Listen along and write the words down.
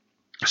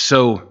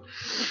So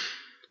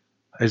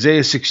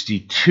Isaiah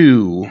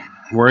 62,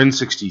 we're in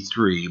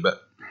 63,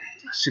 but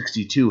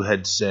 62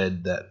 had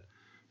said that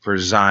for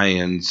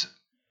Zion's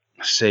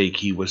sake,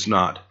 he was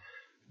not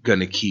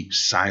going to keep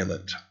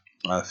silent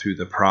through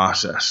the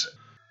process.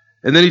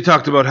 And then he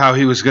talked about how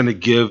he was going to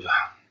give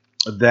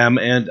them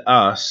and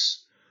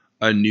us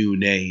a new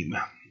name.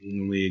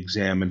 And we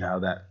examined how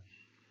that,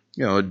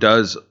 it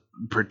does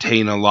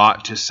pertain a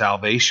lot to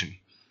salvation,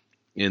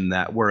 in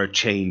that we're a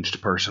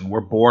changed person.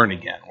 We're born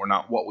again. We're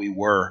not what we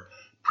were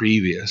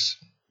previous.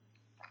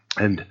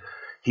 And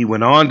he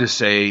went on to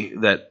say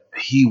that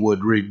he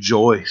would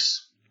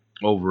rejoice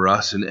over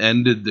us, and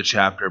ended the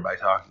chapter by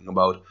talking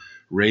about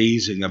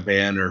raising a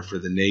banner for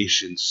the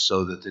nations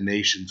so that the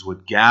nations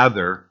would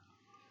gather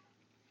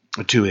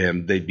to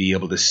him. They'd be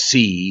able to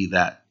see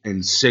that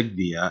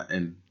insignia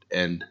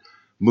and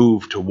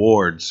move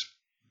towards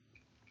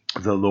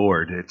the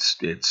Lord.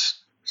 It's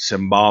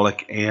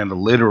symbolic and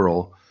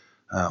literal.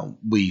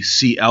 We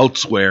see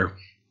elsewhere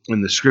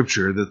in the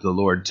scripture that the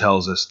Lord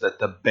tells us that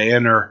the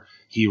banner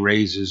he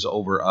raises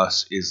over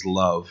us is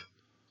love.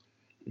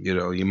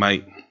 You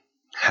might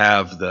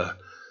have the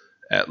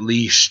at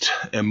least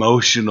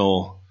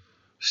emotional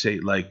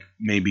state, like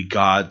maybe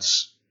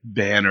God's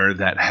banner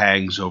that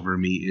hangs over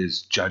me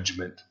is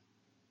judgment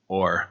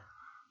or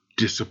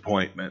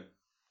disappointment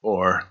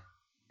or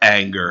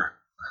anger.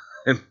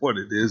 And what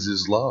it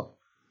is love.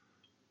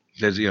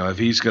 Because, if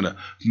he's going to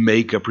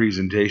make a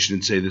presentation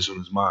and say this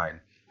one is mine,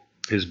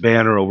 his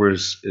banner over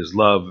is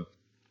love.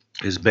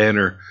 His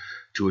banner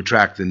to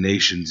attract the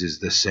nations is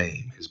the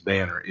same. His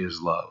banner is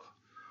love.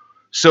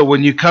 So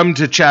when you come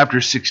to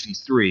chapter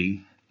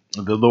 63,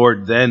 the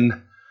Lord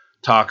then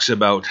talks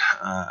about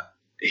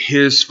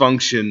his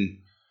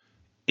function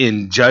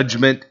in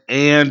judgment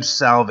and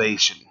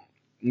salvation.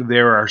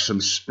 There are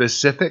some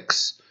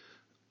specifics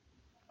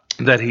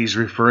that he's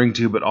referring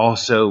to, but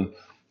also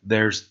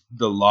there's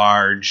the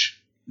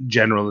large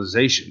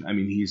generalization. I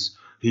mean,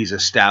 he's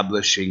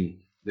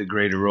establishing the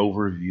greater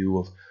overview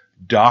of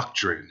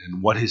doctrine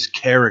and what his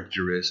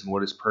character is and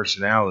what his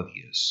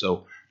personality is.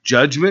 So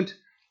judgment,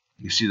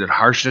 you see that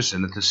harshness,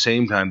 and at the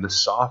same time the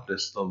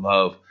softness, the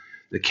love,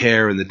 the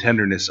care, and the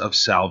tenderness of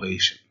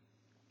salvation.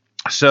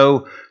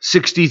 So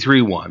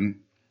 63:1,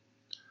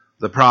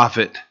 the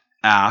prophet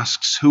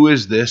asks, who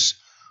is this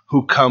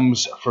who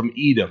comes from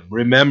Edom?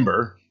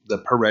 Remember the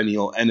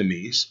perennial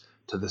enemies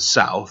to the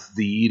south,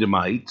 the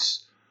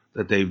Edomites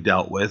that they've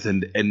dealt with,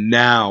 and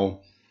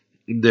now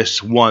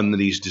this one that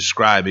he's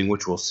describing,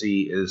 which we'll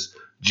see is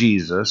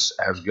Jesus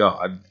as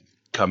God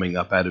coming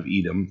up out of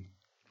Edom.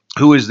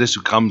 Who is this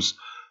who comes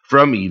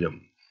from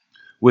Edom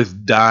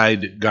with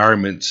dyed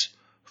garments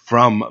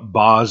from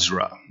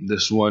Bozrah?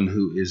 This one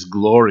who is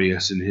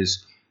glorious in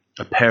his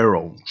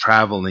apparel,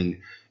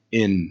 traveling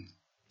in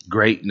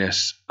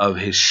greatness of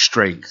his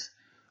strength.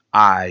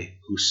 I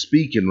who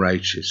speak in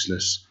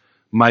righteousness,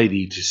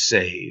 mighty to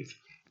save.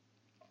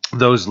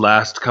 Those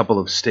last couple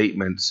of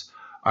statements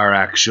are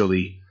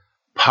actually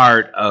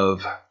part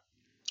of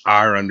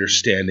our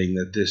understanding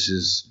that this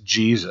is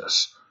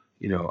Jesus.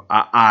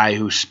 I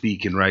who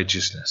speak in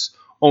righteousness.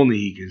 Only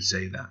he can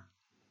say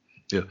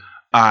that.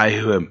 I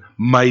who am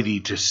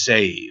mighty to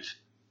save.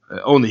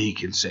 Only he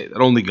can say that.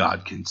 Only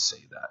God can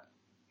say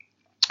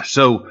that.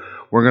 So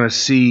we're going to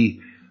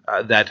see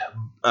that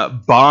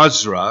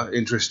Bozrah,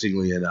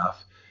 interestingly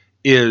enough,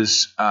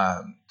 is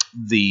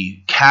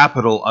the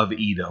capital of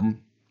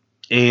Edom,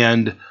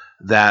 and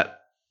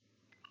that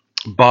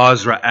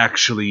Bozrah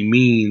actually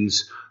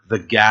means the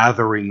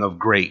gathering of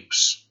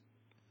grapes.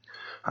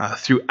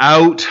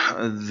 Throughout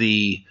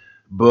the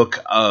book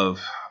of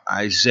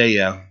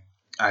Isaiah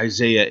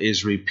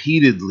is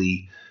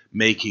repeatedly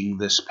making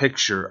this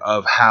picture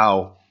of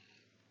how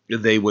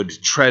they would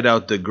tread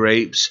out the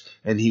grapes,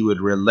 and he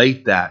would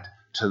relate that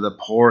to the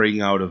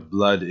pouring out of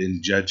blood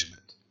in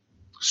judgment.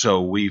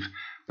 So we've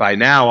by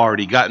now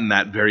already gotten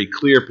that very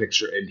clear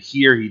picture, and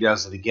here he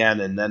does it again,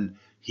 and then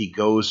he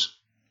goes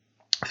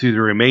through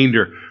the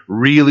remainder,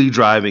 really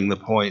driving the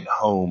point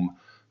home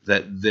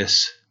that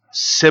this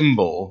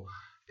symbol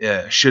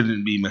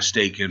shouldn't be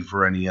mistaken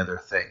for any other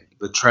thing.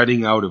 The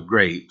treading out of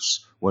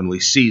grapes, when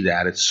we see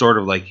that, it's sort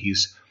of like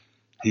he's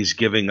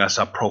giving us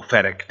a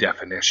prophetic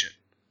definition,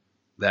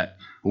 that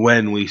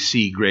when we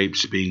see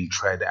grapes being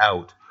tread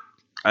out,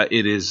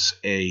 it is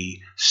a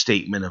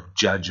statement of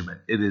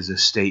judgment. It is a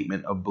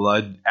statement of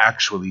blood,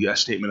 actually a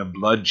statement of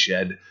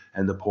bloodshed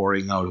and the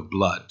pouring out of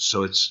blood.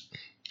 So it's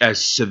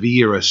as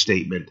severe a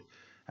statement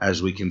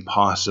as we can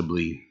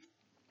possibly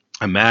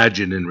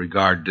imagine in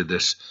regard to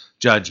this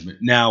judgment.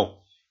 Now,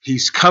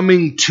 he's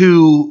coming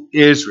to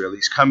Israel.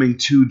 He's coming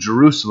to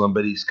Jerusalem,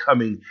 but he's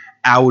coming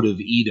out of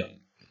Edom.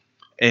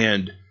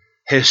 And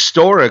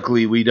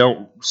historically, we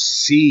don't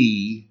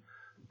see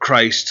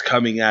Christ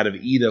coming out of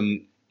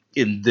Edom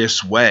in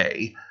this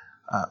way.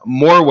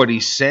 More what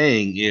he's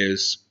saying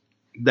is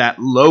that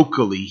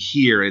locally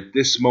here at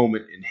this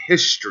moment in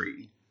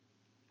history,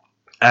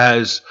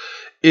 as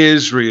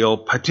Israel,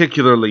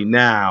 particularly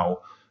now,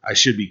 I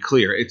should be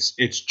clear.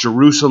 It's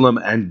Jerusalem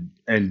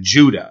and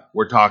Judah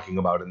we're talking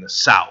about in the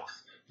south,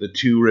 the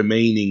two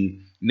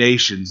remaining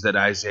nations that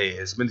Isaiah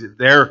has mentioned.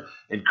 They're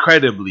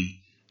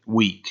incredibly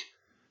weak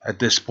at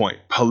this point.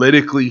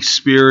 Politically,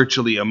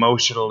 spiritually,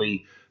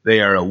 emotionally,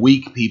 they are a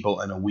weak people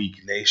and a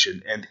weak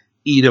nation. And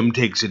Edom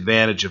takes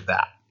advantage of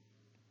that.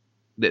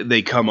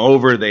 They come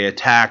over, they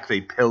attack,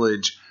 they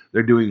pillage,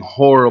 they're doing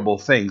horrible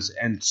things.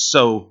 And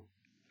so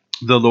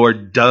the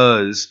Lord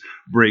does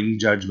bring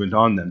judgment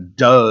on them,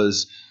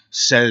 does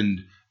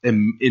send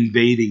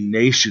invading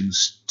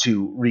nations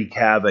to wreak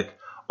havoc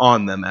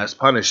on them as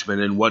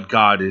punishment. And what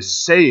God is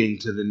saying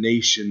to the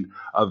nation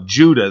of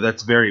Judah,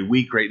 that's very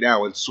weak right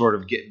now and sort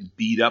of getting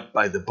beat up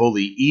by the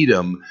bully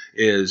Edom,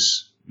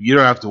 is you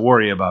don't have to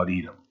worry about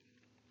Edom.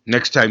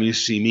 Next time you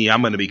see me,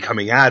 I'm going to be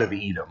coming out of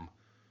Edom.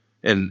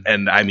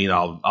 And I mean,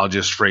 I'll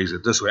just phrase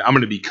it this way. I'm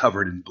going to be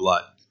covered in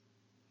blood.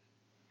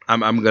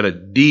 I'm going to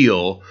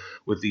deal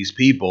with these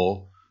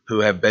people who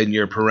have been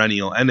your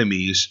perennial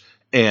enemies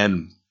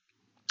and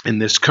in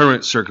this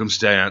current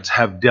circumstance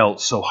have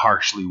dealt so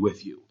harshly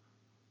with you.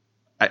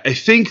 I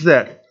think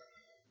that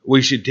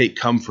we should take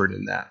comfort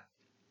in that.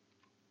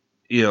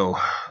 You know,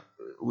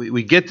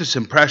 we get this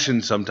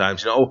impression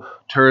sometimes,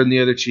 turn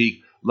the other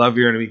cheek, love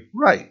your enemy.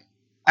 Right.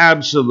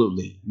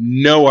 Absolutely.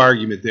 No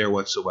argument there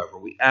whatsoever.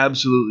 We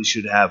absolutely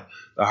should have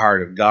the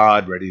heart of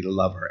God, ready to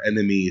love our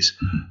enemies.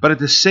 But at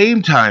the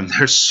same time,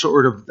 there's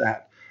sort of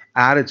that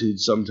attitude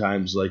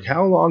sometimes like,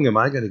 how long am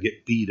I going to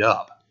get beat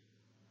up?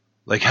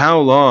 Like, how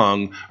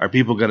long are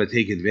people going to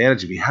take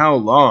advantage of me? How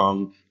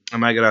long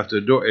am I going to have to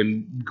endure?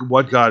 And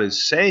what God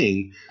is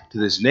saying to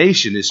this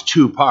nation is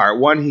two-part.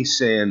 One, he's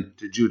saying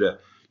to Judah,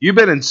 you've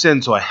been in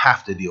sin, so I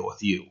have to deal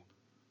with you.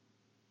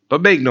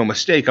 But make no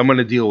mistake, I'm going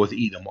to deal with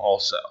Edom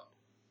also.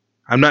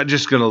 I'm not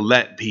just going to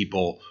let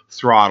people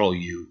throttle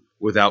you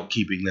without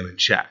keeping them in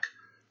check.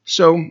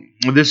 So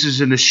this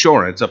is an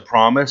assurance, a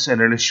promise and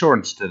an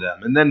assurance to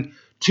them. And then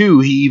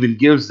two, he even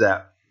gives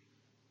that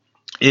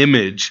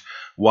image.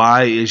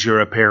 Why is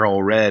your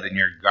apparel red and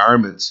your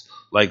garments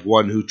like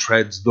one who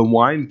treads the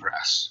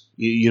winepress?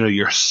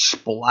 You're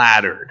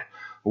splattered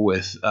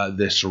with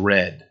this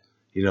red.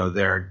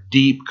 There are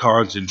deep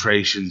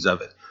concentrations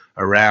of it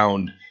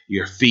around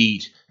your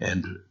feet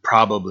and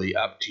probably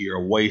up to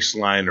your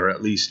waistline or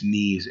at least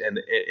knees, and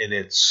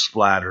it's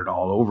splattered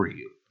all over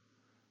you.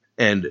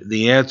 And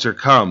the answer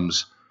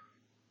comes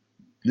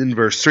in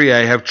verse 3,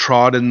 I have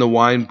trodden the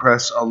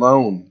winepress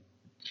alone,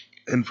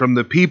 and from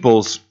the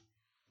peoples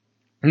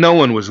no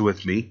one was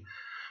with me,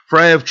 for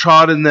I have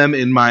trodden them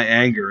in my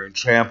anger and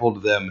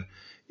trampled them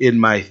in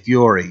my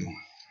fury.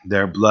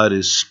 Their blood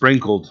is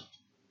sprinkled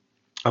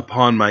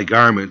upon my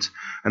garments,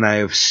 and I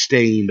have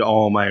stained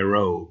all my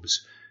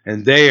robes.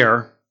 And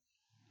there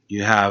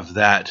you have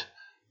that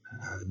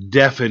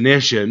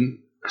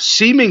definition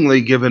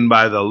seemingly given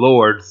by the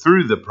Lord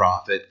through the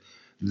prophet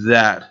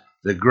that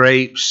the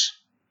grapes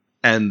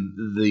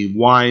and the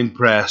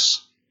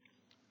winepress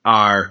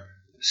are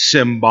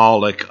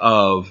symbolic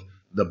of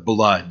the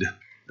blood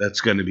that's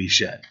going to be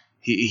shed.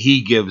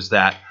 He gives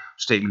that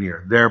statement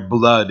here. Their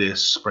blood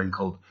is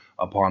sprinkled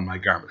upon my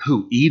garment.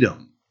 Who?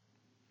 Edom.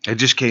 I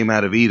just came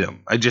out of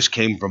Edom. I just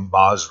came from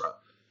Basra.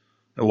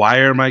 Why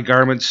are my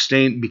garments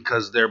stained?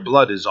 Because their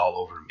blood is all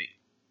over me.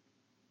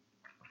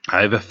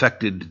 I've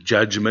effected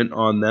judgment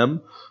on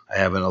them. I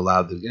haven't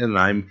allowed them, and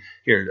I'm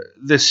here.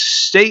 This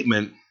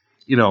statement,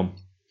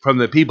 from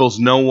the peoples,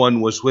 no one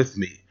was with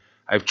me.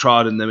 I've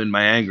trodden them in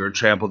my anger and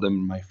trampled them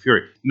in my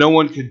fury. No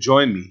one could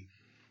join me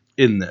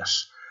in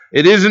this.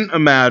 It isn't a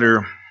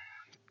matter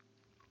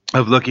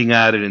of looking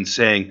at it and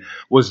saying,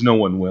 was no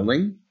one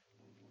willing?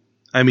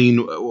 I mean,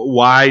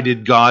 why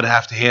did God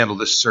have to handle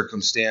this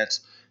circumstance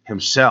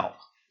himself?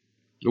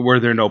 Were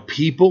there no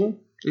people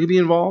to be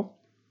involved?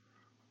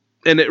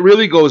 And it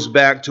really goes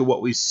back to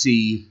what we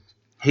see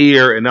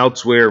here and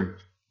elsewhere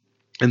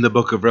in the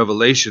book of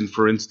Revelation,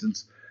 for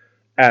instance,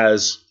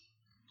 as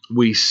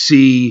we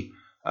see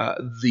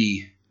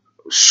the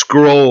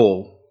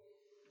scroll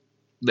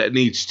that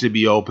needs to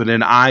be opened.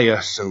 And I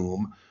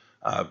assume,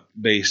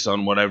 based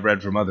on what I've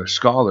read from other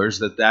scholars,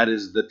 that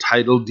is the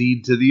title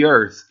deed to the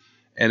earth.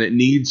 And it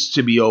needs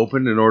to be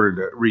opened in order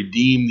to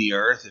redeem the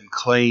earth and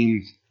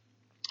claim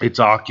its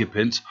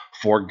occupants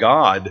for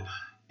God.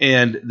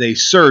 And they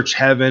search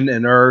heaven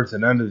and earth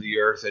and under the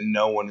earth, and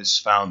no one is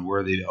found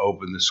worthy to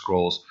open the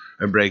scrolls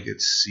and break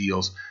its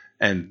seals.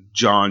 And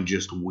John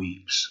just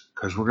weeps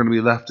because we're going to be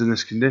left in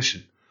this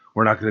condition.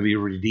 We're not going to be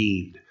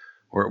redeemed.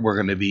 We're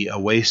going to be a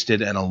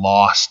wasted and a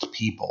lost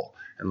people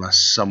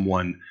unless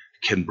someone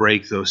can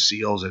break those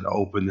seals and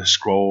open the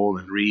scroll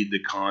and read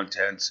the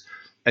contents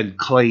and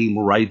claim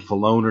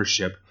rightful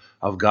ownership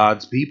of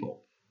God's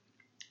people.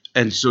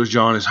 And so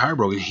John is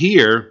heartbroken.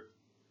 Here,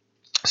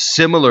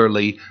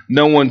 similarly,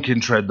 no one can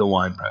tread the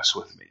winepress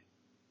with me.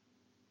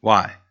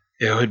 Why?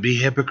 It would be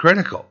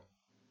hypocritical.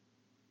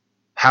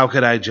 How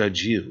could I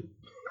judge you?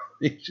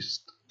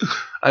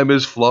 I'm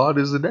as flawed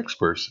as the next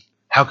person.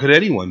 How could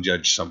anyone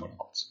judge someone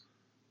else?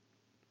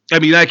 I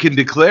mean, I can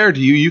declare to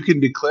you, you can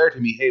declare to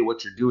me, hey,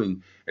 what you're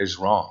doing is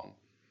wrong.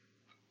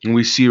 And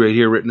we see right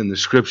here written in the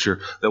scripture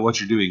that what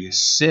you're doing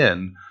is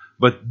sin.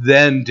 But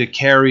then to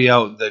carry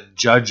out the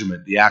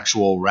judgment, the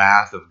actual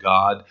wrath of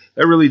God,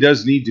 that really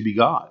does need to be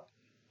God.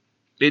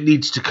 It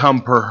needs to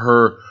come per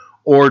her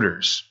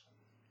orders.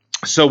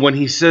 So when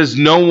he says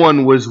no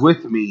one was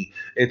with me,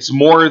 it's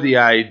more the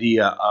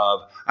idea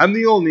of I'm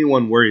the only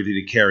one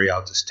worthy to carry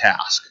out this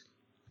task.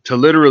 To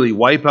literally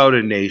wipe out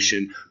a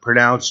nation,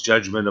 pronounce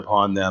judgment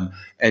upon them,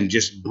 and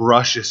just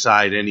brush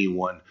aside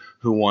anyone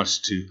who wants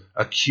to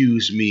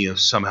accuse me of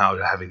somehow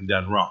having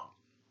done wrong.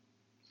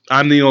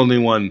 I'm the only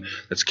one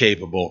that's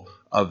capable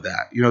of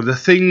that. The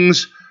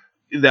things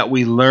that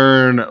we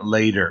learn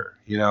later,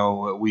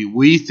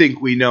 we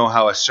think we know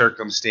how a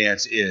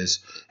circumstance is,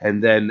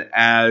 and then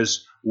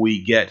as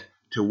we get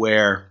to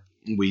where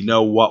we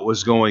know what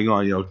was going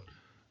on,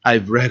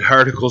 I've read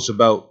articles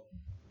about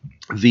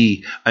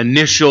the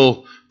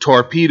initial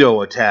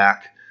torpedo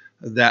attack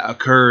that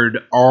occurred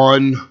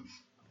on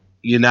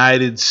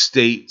United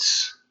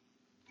States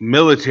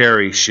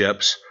military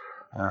ships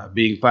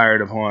being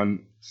fired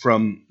upon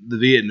from the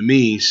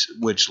Vietnamese,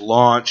 which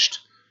launched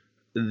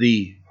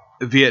the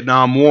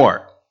Vietnam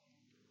War.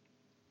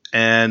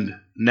 And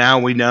now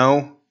we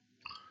know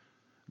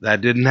that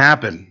didn't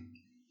happen.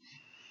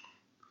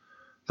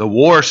 The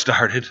war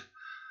started,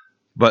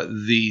 but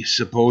the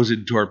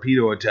supposed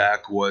torpedo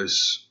attack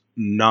was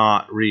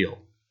not real.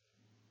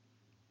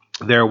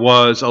 There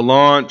was a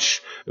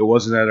launch. It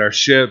wasn't at our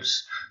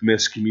ships.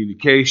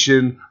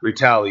 Miscommunication,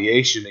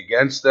 retaliation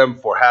against them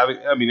for having,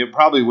 it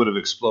probably would have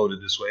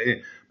exploded this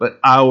way, but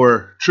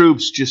our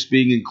troops just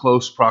being in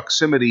close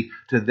proximity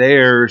to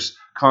theirs,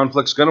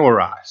 conflict's going to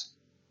arise.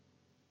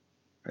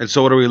 And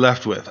so what are we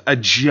left with? A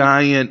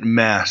giant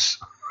mess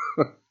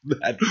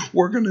that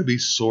we're going to be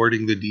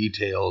sorting the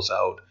details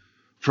out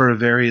for a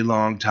very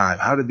long time.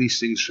 How did these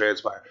things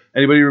transpire?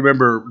 Anybody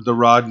remember the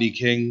Rodney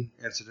King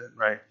incident,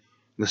 right?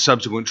 The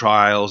subsequent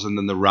trials and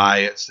then the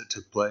riots that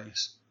took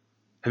place.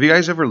 Have you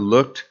guys ever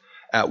looked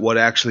at what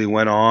actually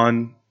went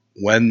on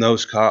when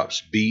those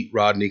cops beat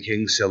Rodney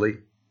King silly?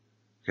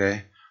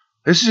 Okay,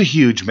 this is a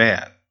huge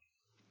man.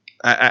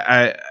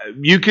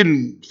 You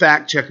can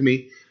fact check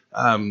me.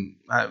 I'm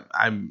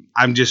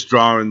just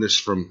drawing this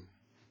from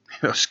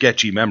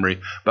sketchy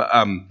memory, but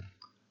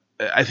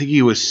I think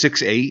he was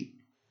 6'8".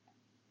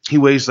 He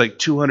weighs like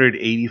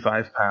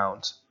 285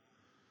 pounds.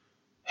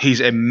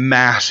 He's a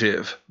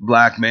massive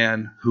black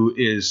man who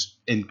is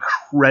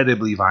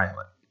incredibly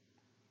violent.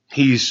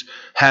 He's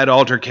had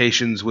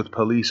altercations with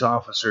police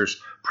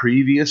officers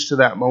previous to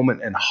that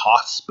moment and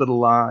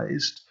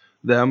hospitalized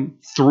them,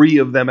 3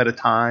 of them at a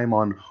time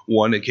on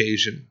one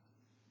occasion.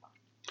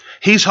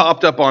 He's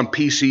hopped up on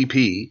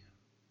PCP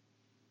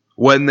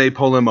when they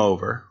pull him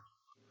over.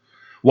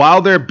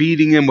 While they're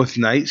beating him with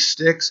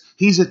nightsticks,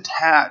 he's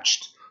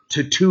attached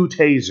to 2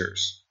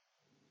 tasers.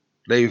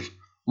 They've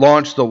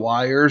launched the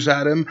wires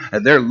at him,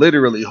 and they're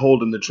literally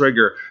holding the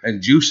trigger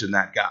and juicing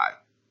that guy.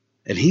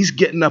 And he's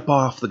getting up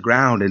off the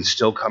ground and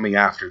still coming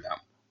after them.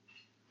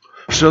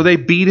 So they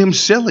beat him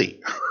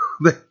silly.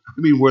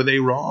 Were they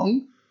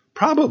wrong?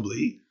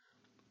 Probably.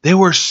 They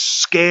were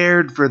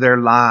scared for their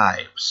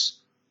lives,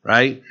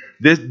 right?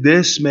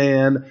 This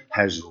man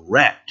has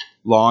wrecked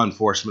law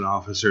enforcement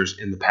officers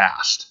in the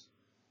past.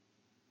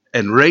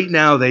 And right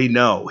now they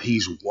know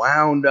he's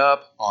wound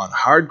up on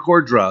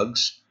hardcore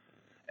drugs,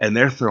 and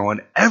they're throwing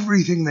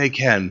everything they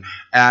can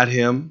at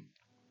him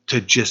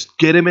to just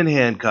get him in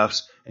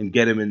handcuffs and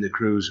get him in the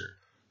cruiser.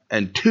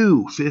 And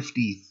 2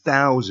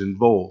 50,000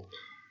 volt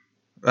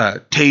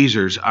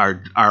tasers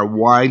are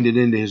winding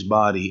into his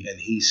body, and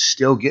he's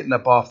still getting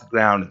up off the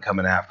ground and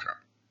coming after him.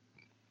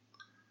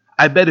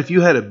 I bet if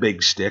you had a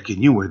big stick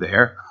and you were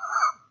there,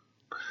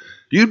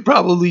 you'd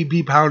probably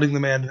be pounding the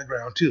man to the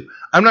ground too.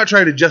 I'm not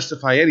trying to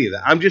justify any of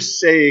that. I'm just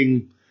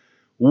saying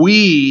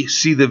we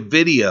see the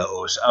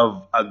videos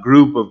of a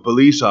group of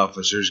police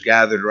officers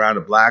gathered around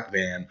a black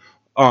man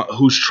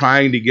who's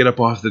trying to get up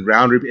off the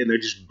ground, and they're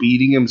just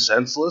beating him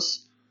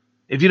senseless.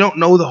 If you don't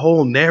know the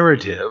whole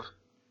narrative,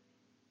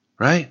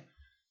 right?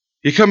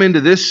 You come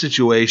into this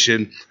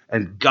situation,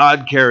 and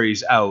God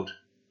carries out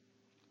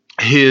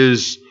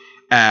his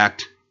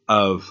act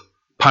of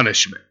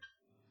punishment.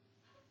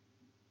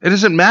 It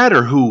doesn't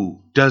matter who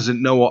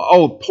doesn't know.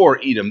 Oh, poor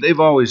Edom. They've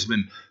always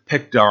been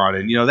picked on.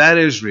 And, that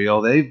is real.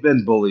 They've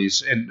been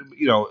bullies. And,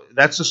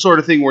 that's the sort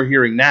of thing we're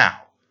hearing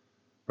now,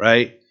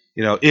 right?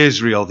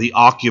 Israel, the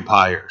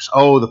occupiers.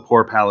 Oh, the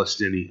poor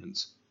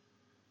Palestinians.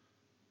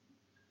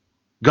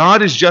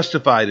 God is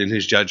justified in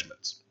his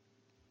judgments.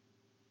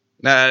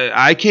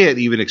 I can't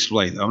even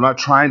explain them. I'm not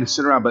trying to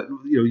sit around, but,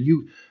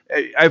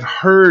 I've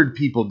heard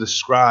people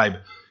describe,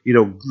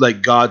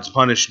 like God's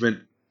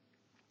punishment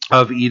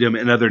of Edom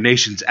and other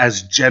nations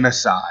as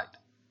genocide.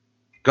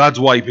 God's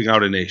wiping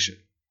out a nation.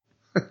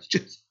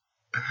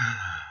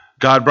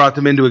 God brought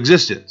them into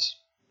existence.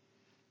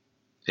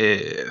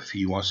 If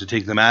he wants to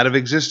take them out of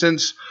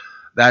existence,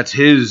 that's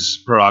his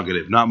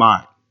prerogative, not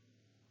mine.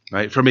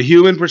 Right? From a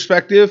human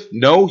perspective,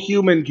 no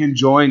human can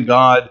join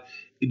God.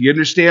 You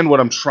understand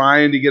what I'm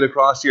trying to get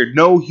across here?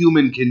 No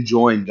human can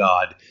join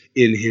God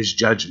in his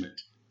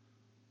judgment.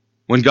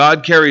 When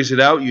God carries it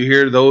out, you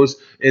hear those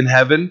in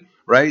heaven,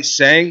 right,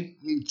 saying,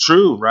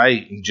 true,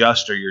 right, and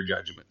just are your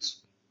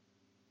judgments.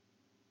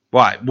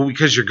 Why? Well,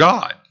 because you're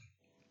God.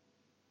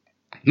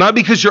 Not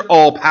because you're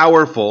all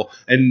powerful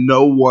and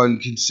no one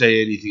can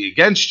say anything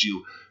against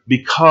you,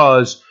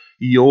 because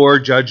your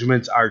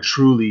judgments are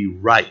truly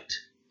right.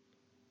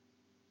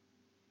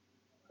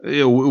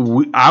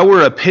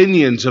 Our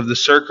opinions of the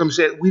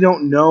circumstance, we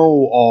don't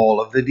know all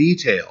of the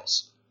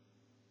details.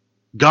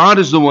 God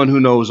is the one who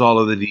knows all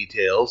of the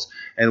details,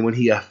 and when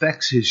he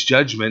affects his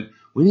judgment,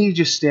 we need to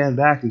just stand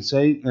back and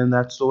say, and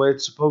that's the way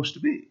it's supposed to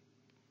be.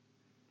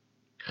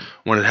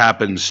 When it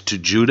happens to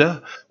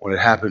Judah, when it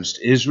happens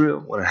to Israel,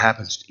 when it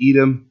happens to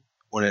Edom,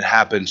 when it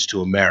happens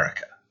to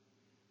America,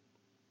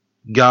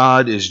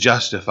 God is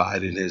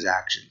justified in his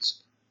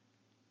actions.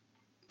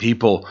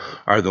 People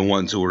are the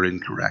ones who are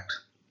incorrect.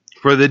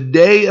 For the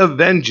day of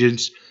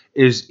vengeance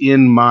is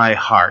in my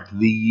heart.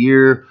 The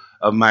year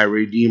of my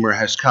Redeemer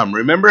has come.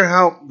 Remember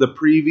how the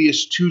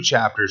previous 2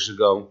 chapters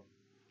ago,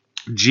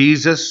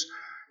 Jesus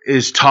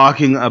is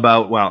talking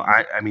about,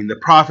 the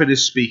prophet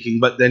is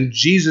speaking, but then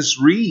Jesus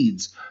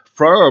reads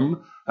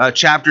from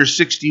chapter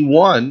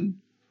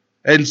 61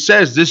 and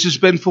says, this has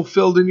been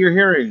fulfilled in your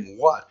hearing.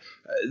 What?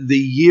 The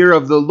year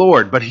of the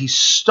Lord. But he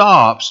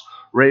stops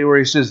right where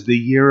he says, the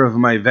year of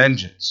my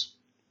vengeance.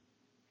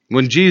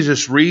 When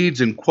Jesus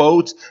reads and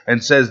quotes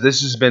and says,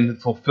 this has been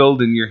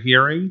fulfilled in your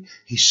hearing,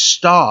 he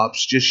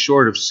stops just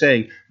short of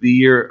saying, the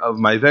year of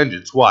my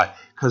vengeance. Why?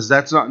 Because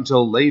that's not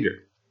until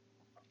later.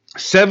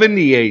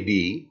 70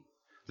 AD,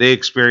 they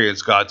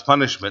experience God's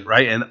punishment,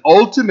 right? And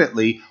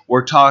ultimately,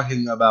 we're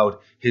talking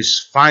about his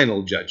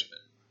final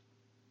judgment.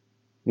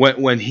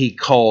 When he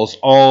calls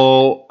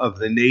all of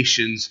the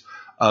nations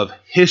of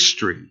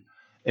history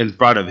in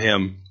front of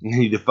him, and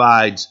he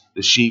divides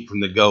the sheep from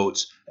the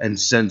goats and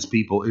sends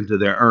people into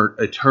their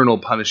eternal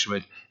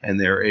punishment and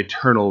their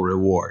eternal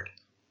reward.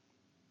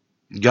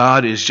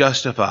 God is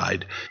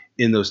justified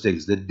in those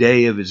things. The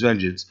day of his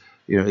vengeance,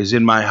 is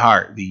in my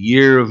heart. The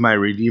year of my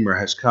Redeemer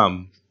has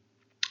come.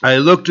 I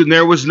looked and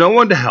there was no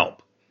one to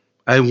help.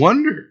 I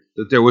wondered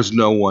that there was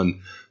no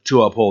one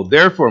to uphold.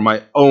 Therefore,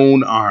 my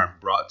own arm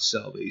brought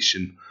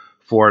salvation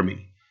for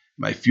me.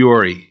 My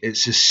fury, it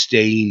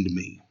sustained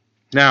me.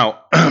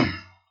 Now, I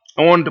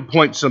wanted to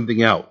point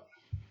something out.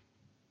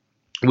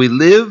 We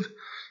live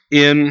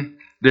in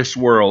this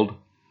world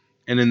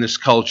and in this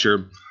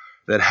culture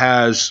that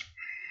has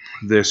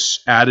this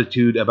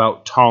attitude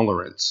about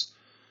tolerance.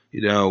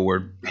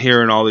 We're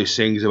hearing all these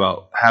things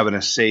about having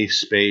a safe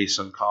space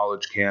on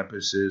college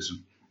campuses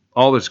and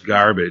all this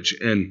garbage.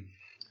 And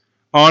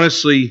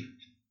honestly,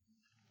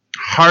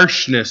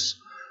 harshness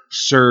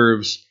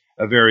serves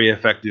a very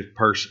effective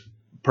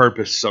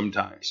purpose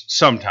sometimes.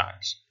 I'm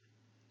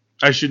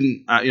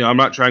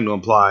not trying to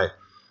imply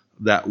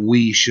that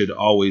we should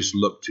always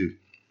look to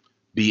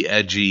be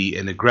edgy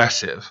and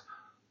aggressive.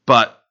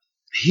 But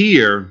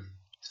here,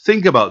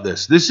 think about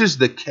this. This is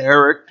the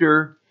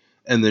character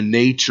and the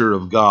nature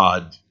of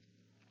God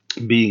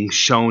being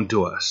shown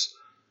to us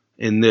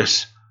in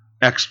this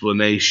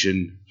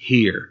explanation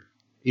here.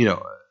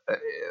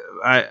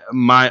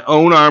 My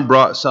own arm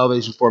brought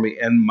salvation for me,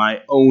 and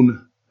my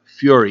own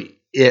fury,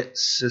 it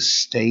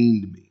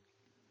sustained me.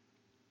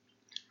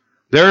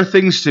 There are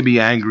things to be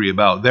angry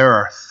about. There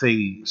are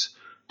things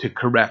to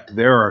correct.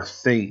 There are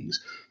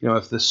things.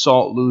 If the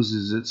salt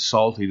loses its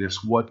saltiness,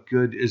 what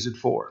good is it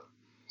for?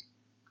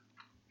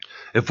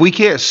 If we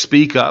can't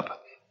speak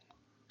up,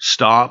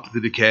 stop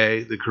the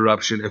decay, the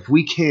corruption, if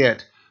we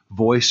can't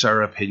voice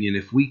our opinion,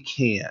 if we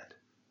can't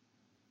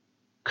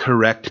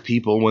correct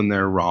people when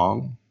they're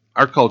wrong,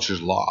 our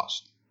culture's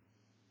lost.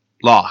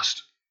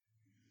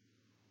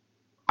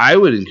 I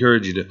would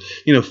encourage you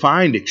to,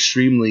 find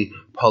extremely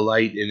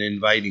polite and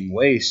inviting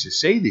ways to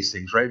say these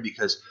things, right?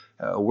 Because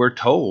we're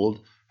told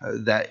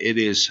that it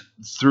is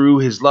through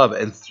his love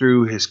and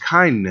through his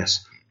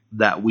kindness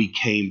that we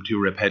came to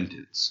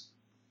repentance.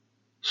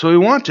 So we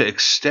want to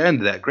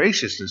extend that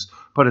graciousness,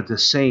 but at the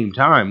same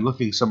time,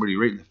 looking somebody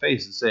right in the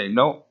face and saying,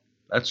 no,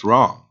 that's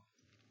wrong.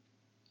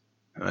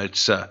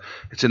 It's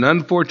an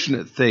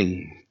unfortunate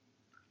thing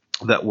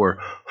that we're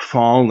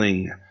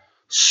falling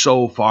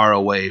so far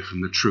away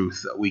from the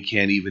truth that we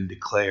can't even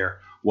declare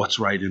what's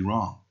right and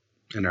wrong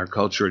in our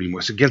culture anymore.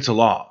 It's against the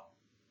law.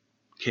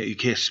 You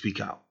can't speak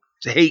out.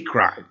 It's a hate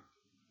crime.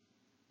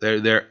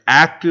 They're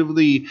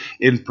actively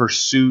in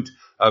pursuit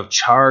of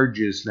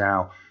charges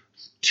now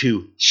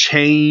to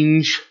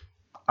change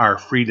our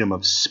freedom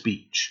of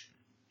speech.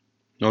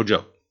 No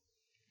joke.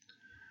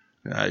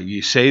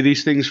 You say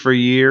these things for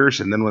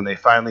years, and then when they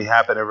finally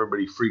happen,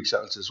 everybody freaks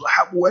out and says,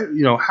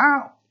 "Well,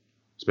 how?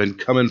 It's been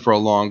coming for a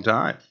long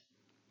time."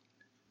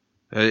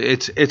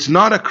 It's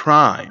not a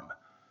crime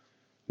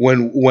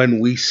when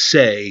we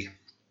say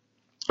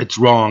it's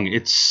wrong,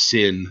 it's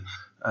sin.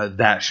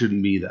 That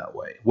shouldn't be that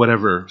way.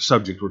 Whatever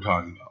subject we're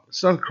talking about,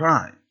 it's not a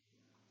crime.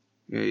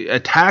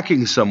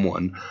 Attacking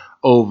someone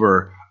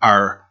over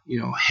our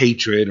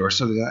hatred or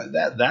something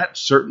like that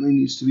certainly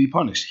needs to be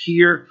punished.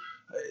 Here,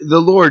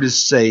 the Lord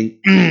is saying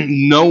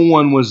no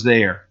one was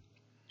there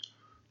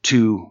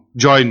to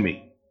join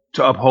me,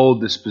 to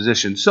uphold this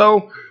position.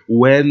 So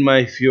when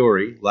my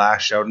fury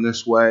lashed out in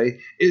this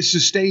way, it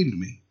sustained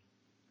me.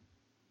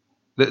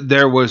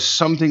 There was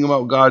something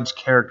about God's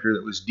character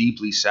that was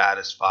deeply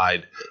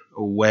satisfied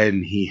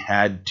when he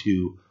had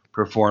to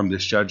perform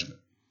this judgment.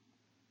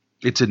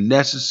 It's a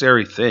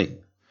necessary thing.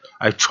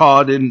 I've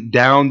trodden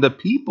down the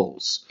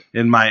peoples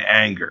in my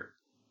anger.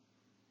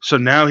 So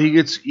now he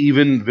gets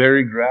even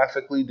very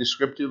graphically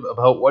descriptive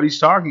about what he's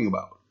talking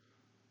about.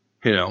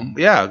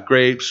 Yeah,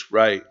 grapes,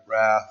 right,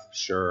 wrath,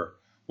 sure,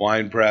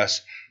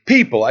 winepress,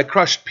 people, I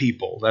crushed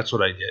people, that's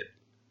what I did.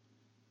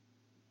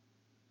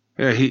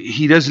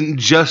 He doesn't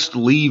just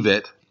leave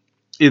it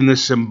in the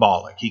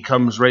symbolic. He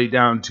comes right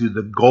down to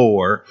the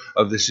gore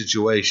of the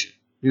situation.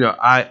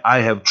 I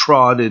have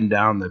trodden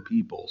down the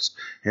peoples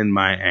in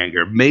my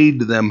anger,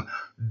 made them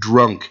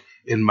drunk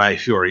in my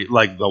fury,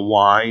 like the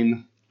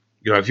wine.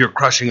 If you're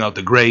crushing out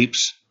the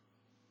grapes,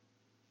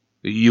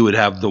 you would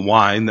have the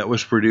wine that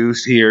was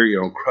produced here.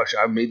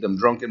 I made them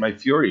drunk in my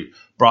fury,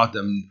 brought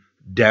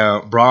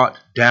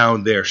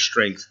down their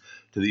strength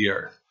to the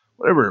earth.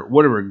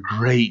 Whatever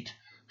great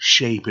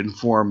shape and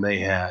form they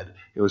had,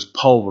 it was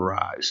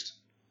pulverized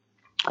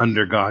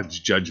under God's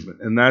judgment.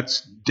 And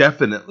that's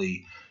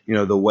definitely,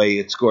 the way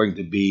it's going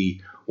to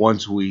be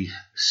once we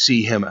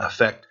see him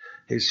affect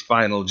his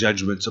final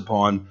judgments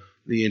upon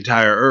the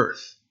entire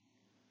earth.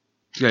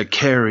 He's going to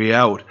carry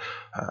out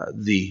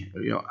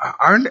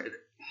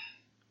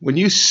when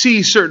you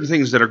see certain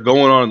things that are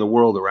going on in the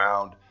world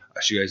around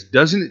us, you guys,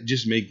 doesn't it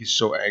just make you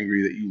so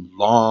angry that you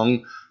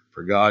long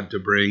for God to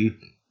bring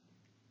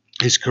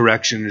his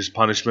correction, his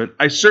punishment?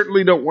 I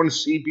certainly don't want to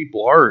see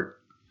people hurt.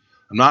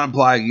 I'm not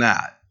implying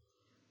that.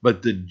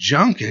 But the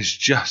junk has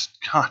just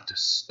got to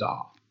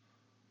stop.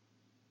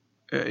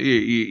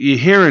 You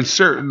hear in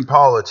certain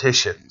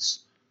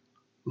politicians,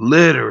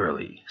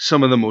 literally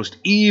some of the most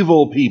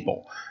evil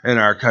people in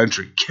our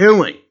country,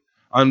 killing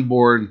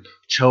unborn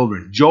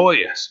children,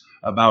 joyous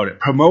about it,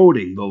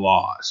 promoting the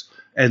laws,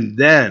 and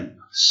then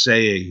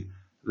saying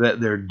that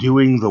they're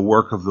doing the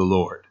work of the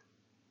Lord.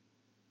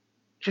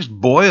 Just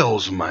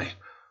boils I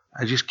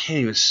just can't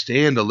even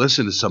stand to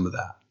listen to some of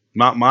that.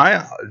 Not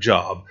my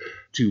job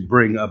to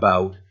bring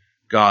about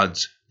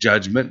God's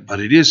judgment, but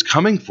it is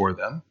coming for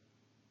them.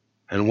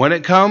 And when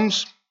it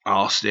comes,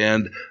 I'll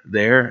stand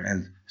there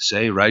and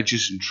say,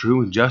 righteous and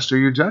true and just are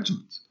your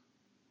judgments.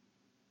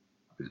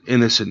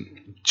 Innocent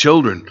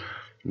children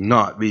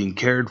not being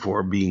cared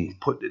for, being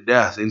put to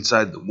death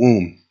inside the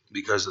womb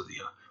because of the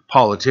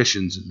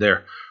politicians and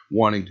their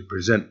wanting to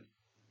present,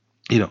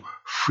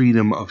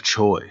 freedom of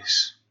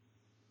choice.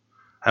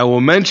 I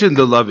will mention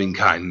the loving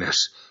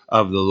kindness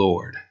of the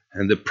Lord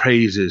and the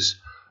praises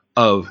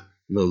of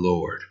the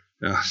Lord.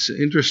 Now, it's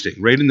interesting.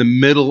 Right in the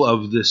middle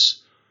of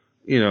this,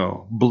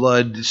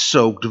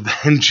 blood-soaked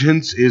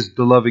vengeance is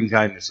the loving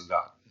kindness of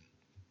God.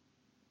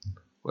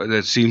 Well,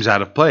 that seems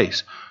out of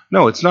place.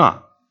 No, it's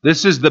not.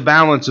 This is the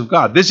balance of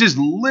God. This is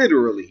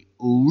literally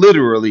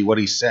what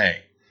he's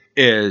saying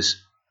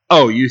is,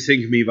 oh, you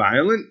think me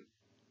violent?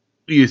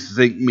 You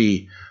think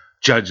me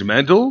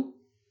judgmental?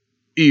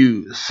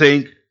 You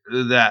think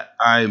that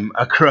I'm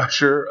a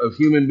crusher of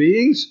human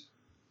beings?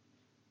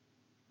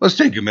 Let's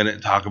take a minute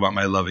and talk about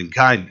my loving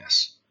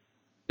kindness,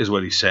 is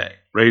what he's saying,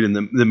 right in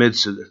the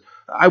midst of this.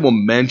 I will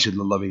mention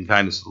the loving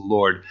kindness of the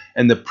Lord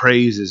and the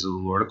praises of the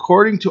Lord,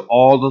 according to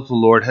all that the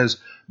Lord has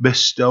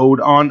bestowed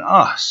on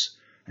us,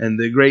 and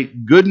the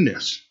great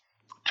goodness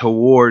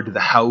toward the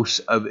house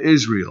of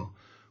Israel,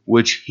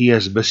 which he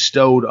has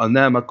bestowed on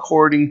them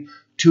according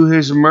to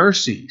his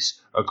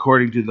mercies,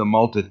 according to the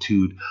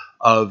multitude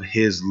of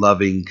his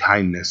loving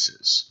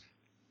kindnesses.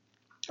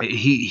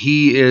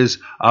 He is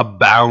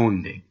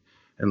abounding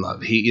in love.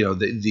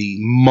 The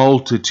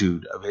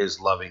multitude of his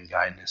loving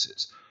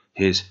kindnesses,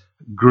 his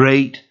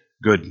great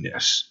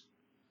goodness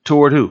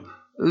toward who?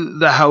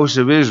 The house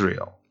of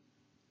Israel.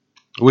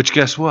 Which,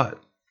 guess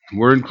what?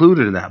 We're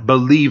included in that.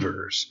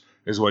 Believers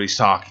is what he's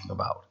talking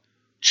about.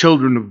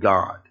 Children of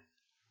God.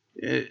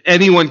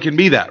 Anyone can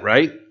be that,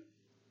 right?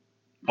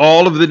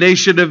 All of the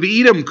nation of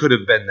Edom could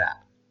have been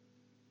that.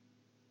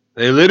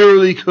 They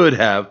literally could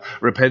have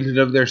repented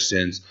of their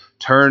sins,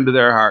 turned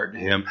their heart to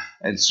him,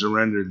 and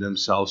surrendered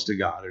themselves to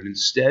God. And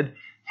instead,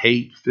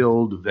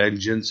 hate-filled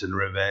vengeance and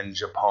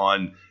revenge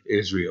upon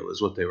Israel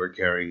is what they were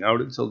carrying out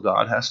until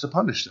God has to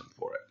punish them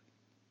for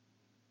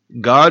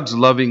it. God's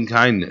loving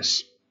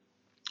kindness,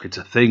 it's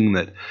a thing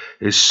that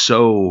is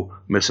so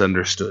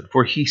misunderstood.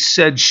 For he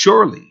said,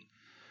 surely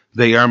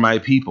they are my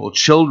people,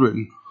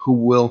 children who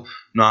will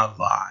not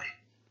lie.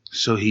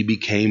 So he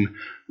became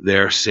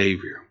their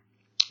Savior.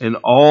 In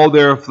all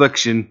their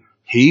affliction,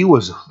 he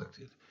was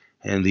afflicted,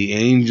 and the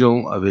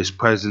angel of his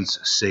presence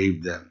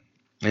saved them.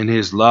 In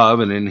his love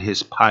and in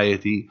his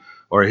piety,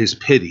 or his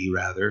pity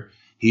rather,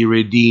 he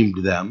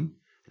redeemed them.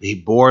 He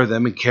bore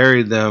them and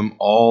carried them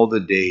all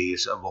the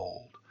days of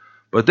old.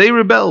 But they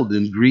rebelled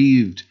and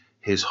grieved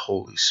his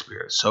Holy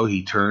Spirit. So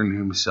he turned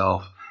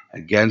himself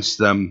against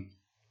them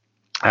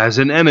as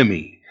an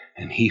enemy,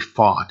 and he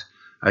fought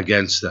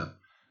against them.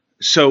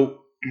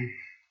 So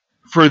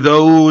for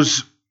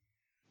those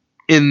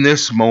in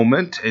this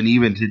moment and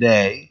even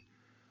today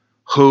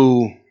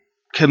who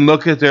can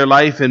look at their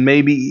life and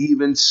maybe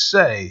even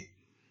say,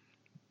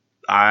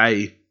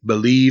 I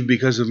believe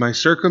because of my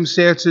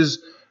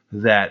circumstances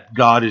that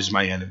God is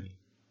my enemy.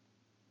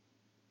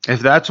 If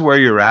that's where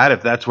you're at,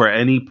 if that's where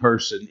any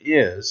person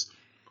is,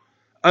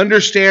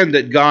 understand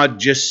that God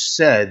just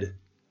said,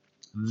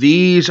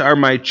 these are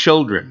my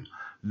children.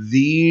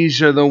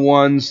 These are the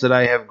ones that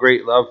I have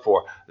great love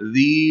for.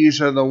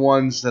 These are the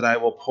ones that I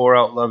will pour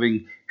out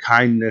loving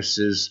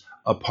kindnesses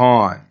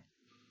upon.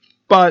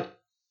 But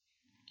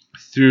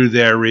through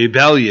their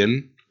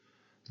rebellion,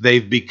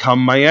 they've become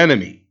my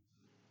enemy.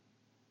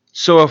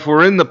 So if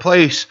we're in the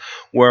place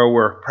where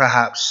we're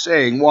perhaps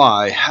saying,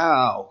 why,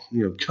 how,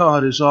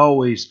 God is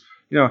always,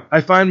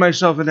 I find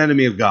myself an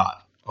enemy of God.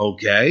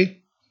 Okay,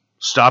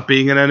 stop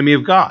being an enemy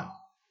of God.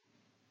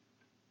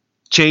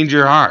 Change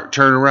your heart,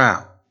 turn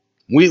around.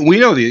 We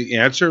know the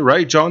answer,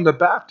 right? John the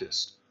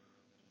Baptist.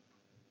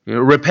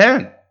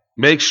 Repent,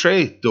 make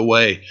straight the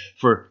way,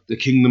 for the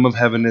kingdom of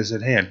heaven is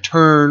at hand.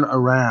 Turn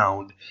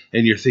around,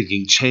 and you're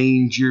thinking,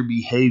 change your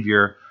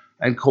behavior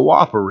and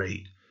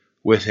cooperate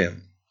with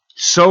him.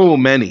 So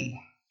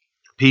many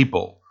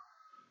people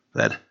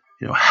that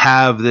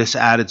have this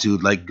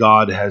attitude like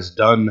God has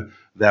done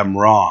them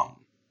wrong.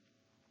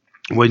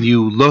 When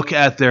you look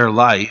at their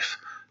life,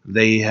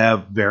 they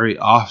have very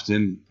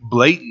often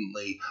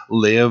blatantly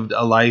lived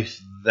a life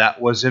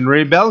that was in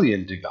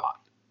rebellion to God.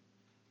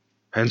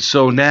 And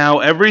so now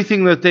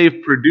everything that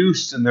they've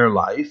produced in their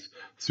life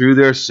through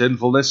their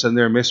sinfulness and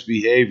their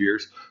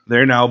misbehaviors,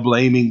 they're now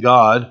blaming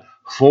God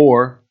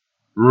for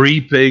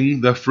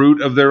reaping the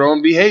fruit of their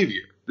own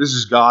behavior. This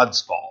is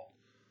God's fault.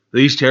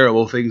 These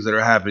terrible things that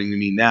are happening to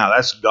me now,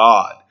 that's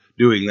God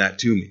doing that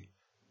to me.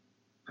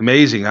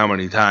 Amazing how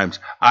many times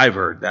I've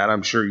heard that.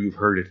 I'm sure you've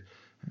heard it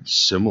in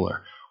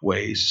similar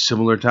ways,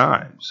 similar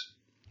times.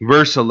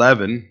 Verse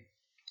 11,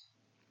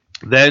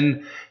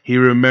 then he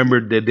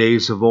remembered the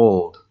days of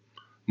old,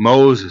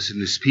 Moses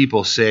and his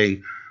people,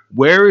 saying,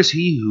 where is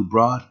he who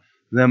brought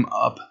them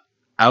up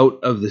out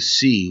of the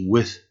sea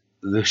with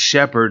the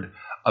shepherd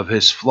of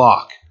his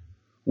flock?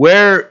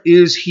 Where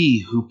is he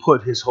who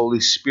put his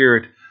Holy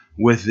Spirit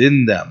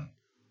within them,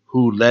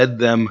 who led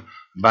them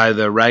by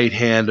the right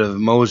hand of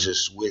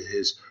Moses with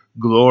his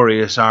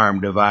glorious arm,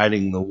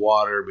 dividing the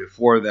water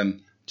before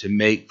them to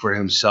make for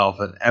himself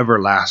an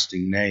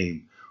everlasting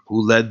name,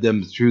 who led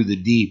them through the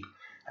deep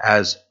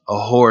as a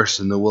horse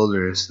in the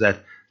wilderness, that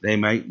they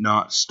might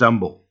not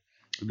stumble?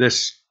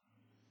 This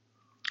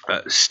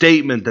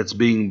statement that's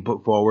being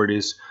put forward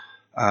is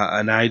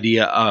an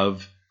idea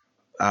of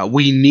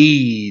we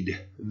need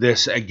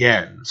this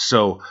again.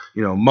 So,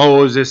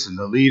 Moses and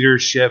the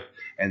leadership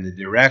and the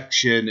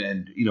direction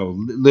and,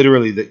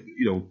 literally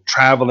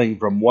traveling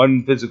from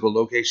one physical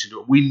location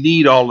to, we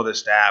need all of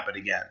this to happen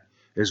again,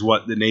 is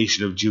what the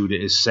nation of Judah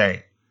is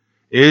saying.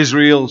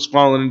 Israel's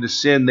fallen into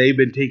sin. They've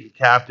been taken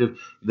captive.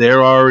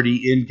 They're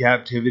already in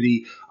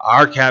captivity.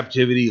 Our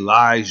captivity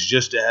lies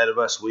just ahead of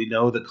us. We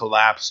know the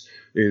collapse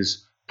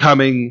is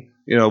coming.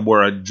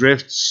 We're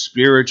adrift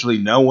spiritually.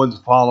 No one's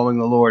following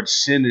the Lord.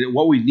 Sin.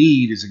 What we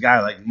need is a guy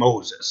like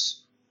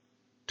Moses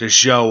to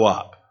show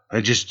up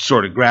and just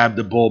sort of grab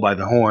the bull by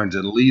the horns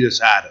and lead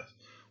us out of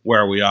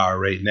where we are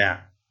right now.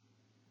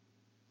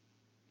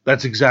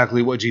 That's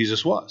exactly what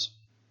Jesus was.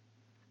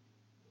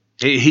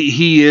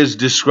 He is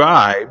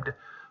described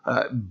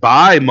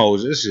by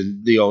Moses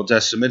in the Old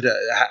Testament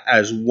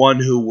as one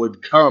who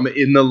would come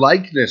in the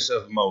likeness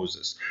of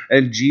Moses.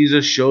 And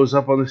Jesus shows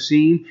up on the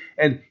scene,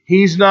 and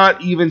he's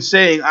not even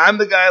saying, I'm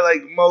the guy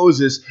like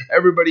Moses,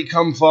 everybody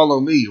come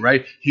follow me,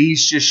 right?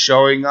 He's just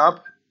showing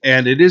up,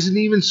 and it isn't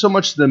even so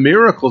much the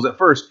miracles at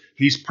first.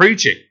 He's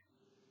preaching,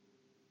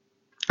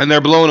 and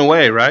they're blown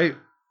away, right?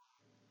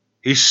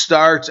 He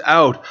starts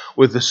out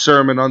with the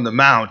Sermon on the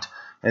Mount,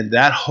 and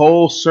that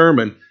whole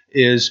sermon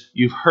is,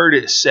 you've heard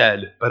it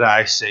said, but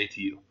I say to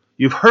you.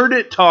 You've heard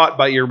it taught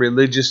by your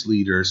religious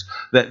leaders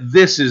that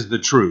this is the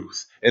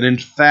truth. And in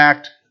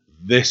fact,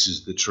 this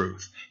is the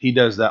truth. He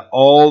does that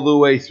all the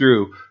way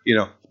through,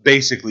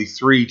 basically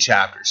 3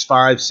 chapters,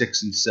 5,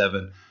 6, and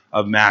 7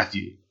 of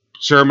Matthew.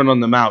 Sermon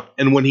on the Mount.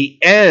 And when he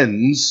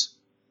ends,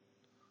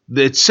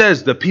 it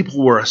says the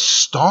people were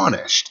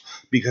astonished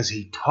because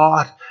he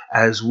taught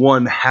as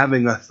one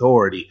having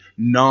authority,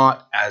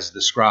 not as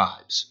the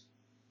scribes.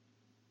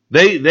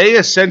 They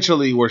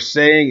essentially were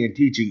saying and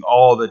teaching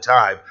all the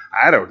time,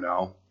 I don't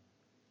know.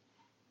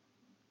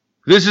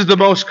 This is the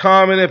most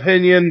common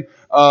opinion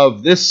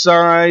of this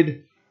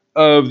side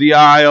of the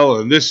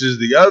aisle, and this is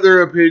the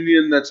other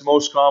opinion that's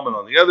most common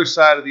on the other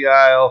side of the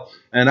aisle,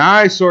 and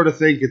I sort of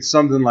think it's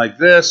something like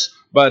this,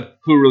 but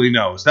who really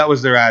knows? That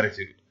was their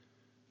attitude.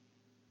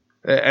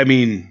 I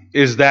mean,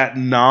 is that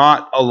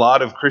not a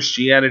lot of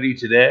Christianity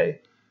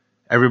today?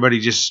 Everybody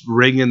just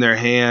wringing their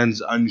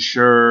hands,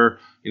 unsure,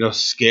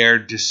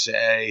 scared to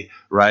say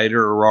right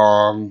or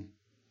wrong.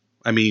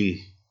 I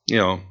mean,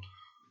 Joel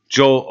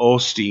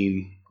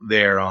Osteen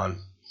there on,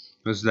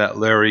 wasn't that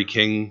Larry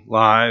King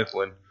Live,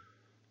 when,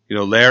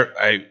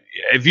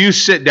 if you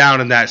sit down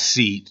in that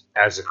seat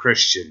as a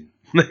Christian,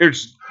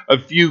 there's a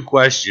few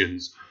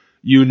questions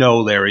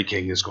Larry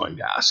King is going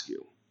to ask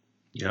you.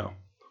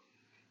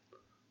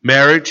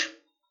 Marriage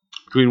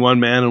between one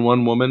man and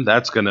one woman,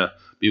 that's going to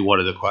be one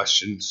of the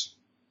questions.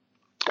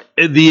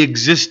 The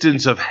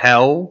existence of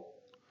hell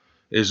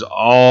is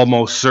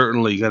almost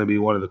certainly going to be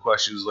one of the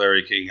questions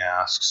Larry King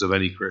asks of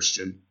any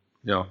Christian.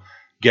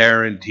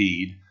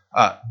 Guaranteed.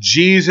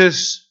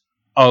 Jesus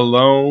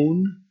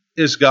alone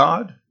is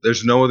God.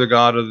 There's no other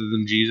God other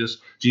than Jesus.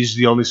 Jesus is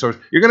the only source.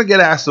 You're going to get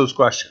asked those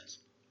questions.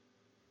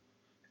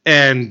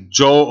 And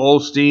Joel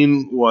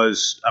Osteen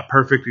was a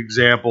perfect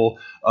example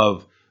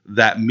of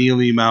that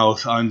mealy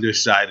mouth,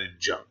 undecided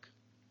junk.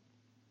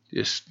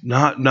 Just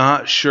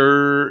not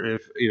sure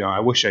if,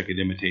 I wish I could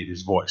imitate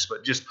his voice,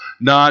 but just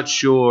not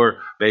sure,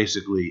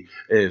 basically,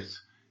 if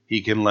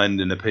he can lend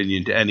an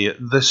opinion to any.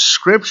 The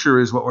Scripture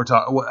is what we're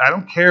talking. I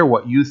don't care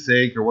what you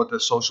think or what the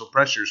social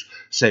pressures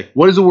say.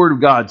 What does the Word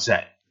of God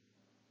say?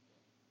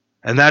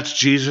 And that's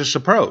Jesus'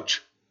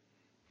 approach.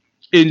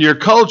 In your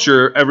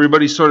culture,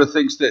 everybody sort of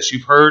thinks this.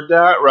 You've heard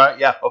that, right?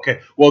 Yeah,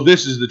 okay. Well,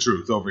 this is the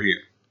truth over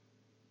here.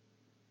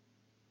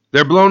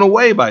 They're blown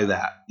away by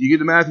that. You get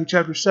to Matthew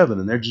chapter 7,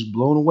 and they're just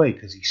blown away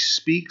because he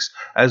speaks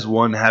as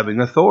one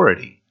having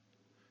authority.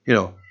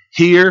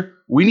 Here,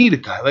 we need a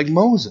guy like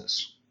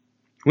Moses.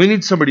 We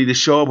need somebody to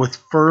show up with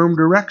firm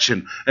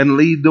direction and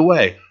lead the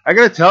way. I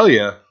got to tell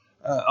you,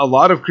 a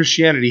lot of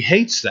Christianity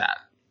hates that.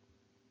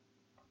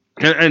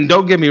 And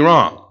don't get me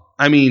wrong.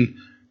 I mean,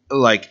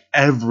 like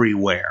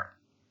everywhere.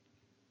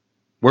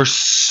 We're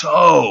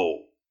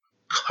so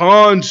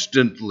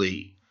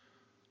constantly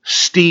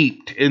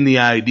steeped in the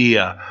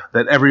idea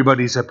that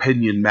everybody's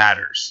opinion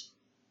matters.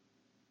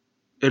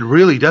 It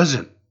really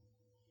doesn't.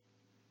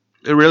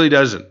 It really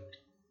doesn't.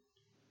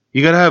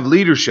 You got to have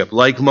leadership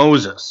like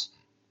Moses.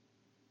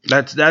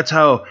 That's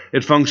how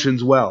it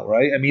functions well,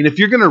 right? I mean, if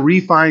you're going to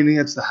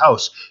refinance the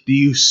house, do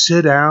you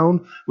sit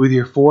down with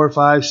your 4,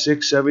 5,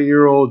 6,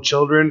 7-year-old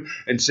children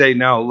and say,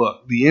 now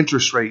look, the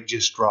interest rate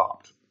just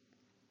dropped.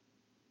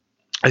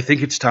 I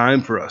think it's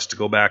time for us to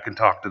go back and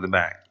talk to the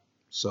bank.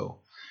 So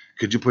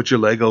could you put your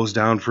Legos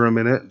down for a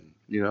minute,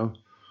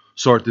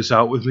 sort this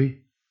out with me?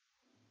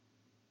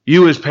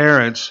 You as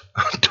parents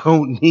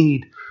don't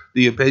need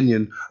the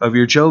opinion of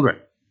your children.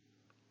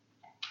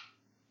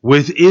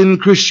 Within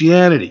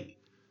Christianity,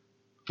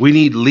 we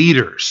need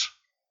leaders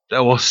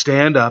that will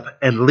stand up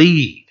and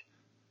lead.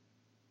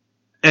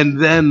 And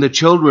then the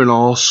children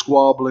all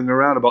squabbling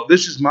around about,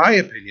 this is my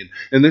opinion,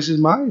 and this is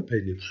my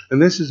opinion, and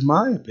this is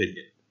my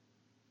opinion.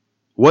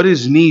 What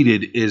is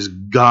needed is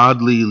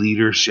godly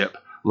leadership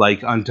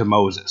like unto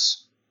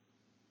Moses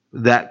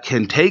that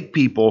can take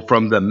people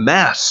from the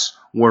mess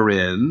we're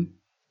in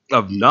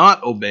of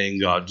not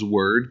obeying God's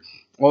word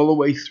all the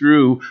way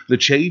through the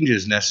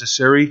changes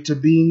necessary to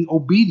being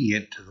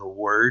obedient to the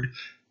word,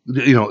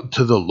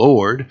 to the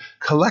Lord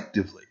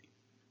collectively.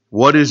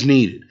 What is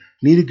needed?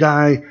 Need a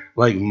guy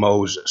like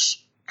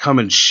Moses come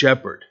and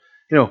shepherd.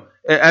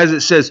 As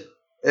it says,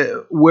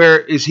 where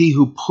is he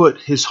who put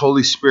his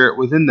Holy Spirit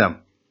within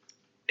them?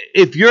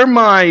 If your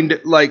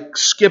mind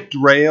skipped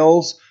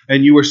rails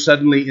and you were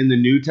suddenly in the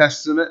New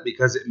Testament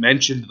because it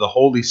mentioned the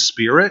Holy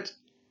Spirit,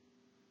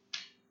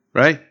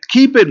 right?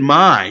 Keep in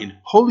mind,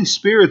 Holy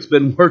Spirit's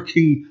been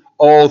working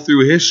all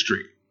through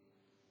history.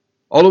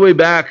 All the way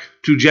back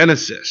to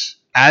Genesis,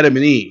 Adam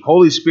and Eve.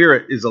 Holy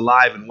Spirit is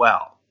alive and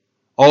well.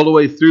 All the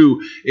way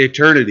through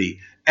eternity.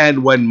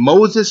 And when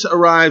Moses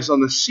arrives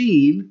on the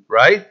scene,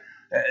 right,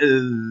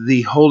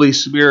 the Holy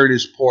Spirit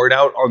is poured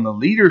out on the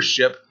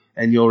leadership.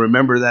 And you'll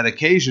remember that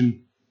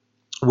occasion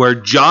where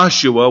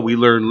Joshua, we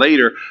learn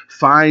later,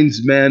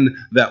 finds men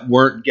that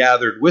weren't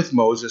gathered with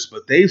Moses,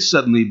 but they've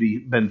suddenly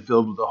been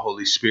filled with the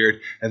Holy Spirit,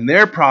 and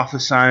they're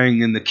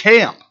prophesying in the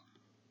camp.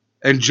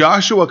 And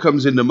Joshua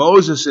comes into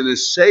Moses and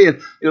is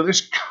saying,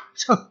 there's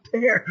guys out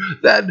there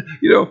that,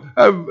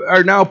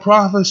 are now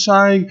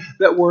prophesying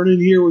that weren't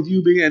in here with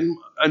you being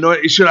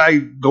anointed. Should I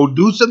go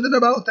do something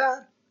about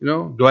that?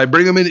 Do I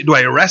bring them in? Do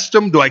I arrest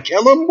them? Do I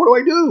kill them? What do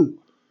I do?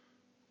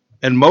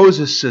 And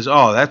Moses says,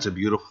 oh, that's a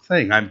beautiful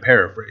thing. I'm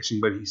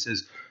paraphrasing, but he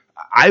says,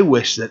 I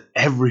wish that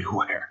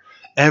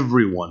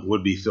everyone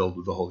would be filled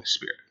with the Holy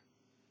Spirit.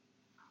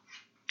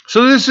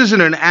 So this isn't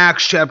an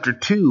Acts chapter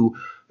 2,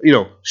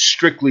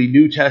 strictly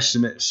New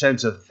Testament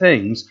sense of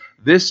things.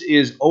 This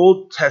is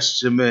Old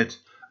Testament,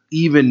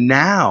 even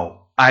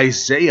now,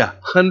 Isaiah,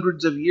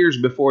 hundreds of years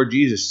before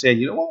Jesus, saying,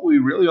 you know what we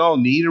really all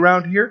need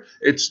around here?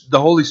 It's the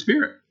Holy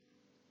Spirit.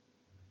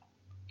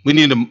 We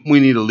need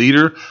a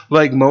leader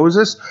like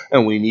Moses,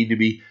 and we need to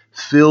be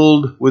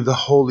filled with the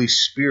Holy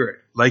Spirit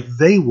like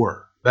they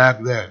were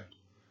back then,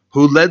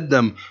 who led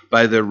them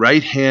by the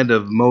right hand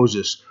of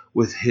Moses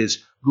with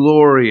his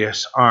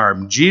glorious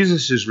arm.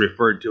 Jesus is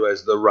referred to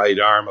as the right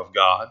arm of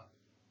God.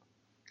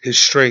 His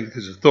strength,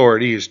 his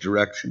authority, his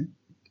direction.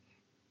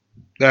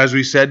 As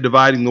we said,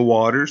 dividing the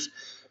waters,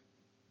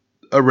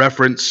 a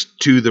reference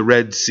to the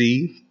Red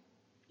Sea,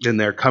 and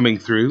they're coming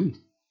through.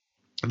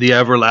 The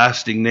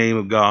everlasting name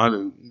of God,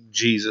 and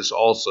Jesus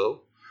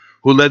also,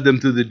 who led them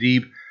through the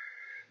deep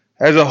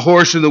as a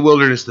horse in the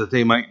wilderness that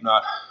they might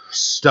not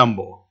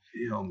stumble.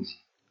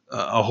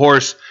 A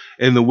horse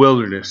in the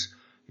wilderness,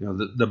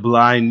 the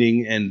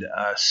blinding and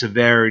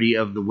severity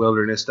of the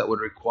wilderness that would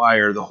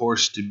require the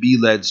horse to be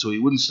led so he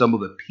wouldn't stumble.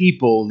 The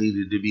people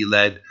needed to be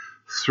led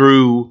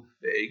through,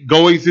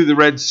 going through the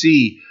Red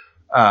Sea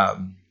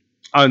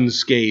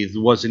unscathed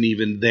wasn't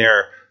even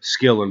their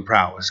skill and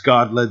prowess.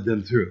 God led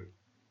them through.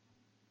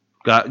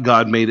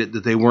 God made it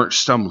that they weren't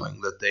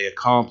stumbling, that they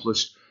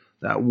accomplished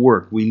that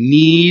work. We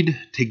need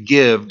to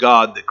give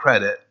God the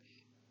credit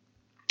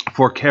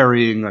for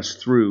carrying us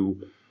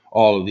through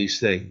all of these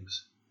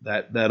things.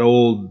 That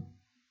old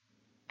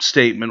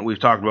statement we've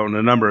talked about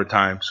a number of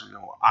times.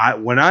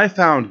 When I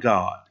found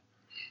God,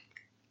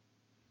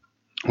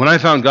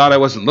 I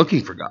wasn't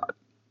looking for God.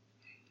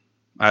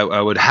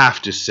 I would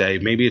have to say,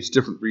 maybe it's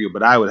different for you,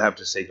 but I would have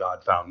to say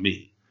God found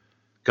me.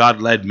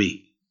 God led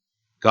me.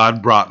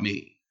 God brought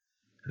me.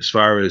 As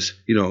far as,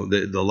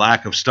 the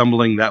lack of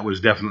stumbling, that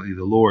was definitely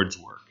the Lord's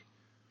work.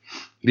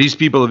 These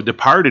people have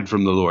departed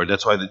from the Lord.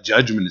 That's why the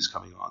judgment is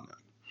coming on them.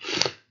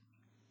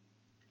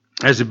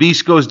 As the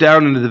beast goes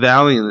down into the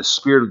valley and the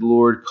Spirit of the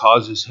Lord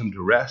causes him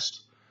to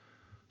rest,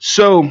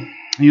 so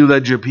you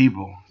led your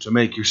people to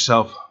make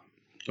yourself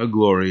a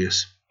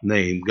glorious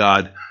name.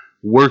 God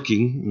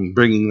working and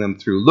bringing them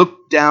through.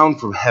 Look down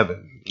from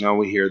heaven. Now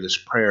we hear this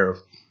prayer of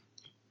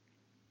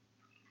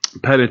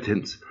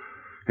penitence.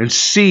 And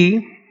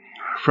see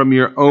from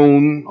your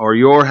own or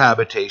your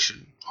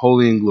habitation,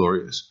 holy and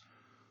glorious,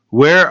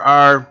 where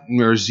are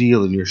your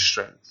zeal and your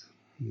strength,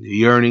 the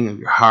yearning of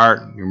your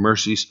heart and your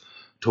mercies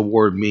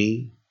toward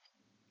me?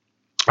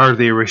 Are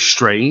they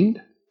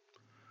restrained?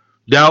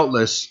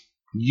 Doubtless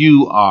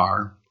you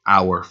are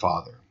our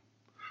Father.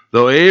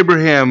 Though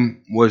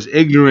Abraham was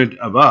ignorant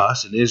of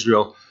us, and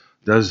Israel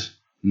does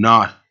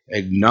not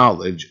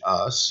acknowledge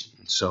us,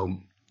 so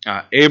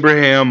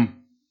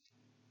Abraham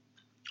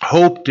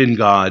hoped in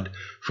God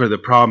for the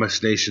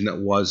promised nation that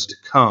was to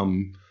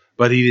come,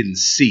 but he didn't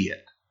see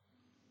it.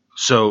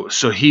 So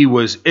he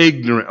was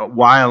ignorant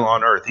while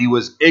on earth. He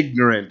was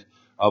ignorant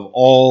of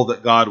all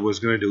that God was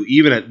going to do.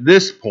 Even at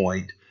this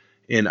point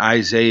in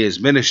Isaiah's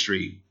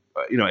ministry,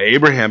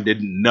 Abraham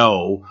didn't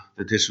know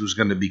that this was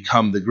going to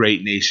become the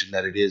great nation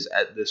that it is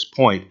at this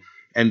point.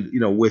 And,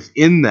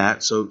 within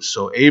that,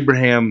 so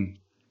Abraham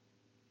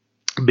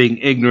being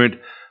ignorant,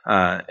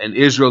 and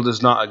Israel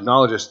does not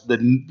acknowledge us,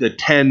 the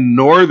 10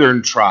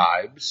 northern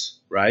tribes,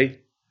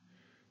 right,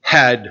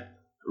 had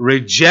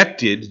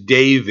rejected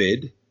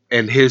David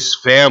and his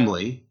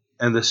family,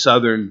 and the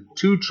southern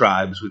 2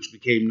 tribes, which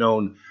became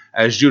known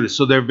as Judah.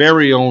 So their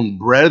very own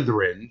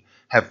brethren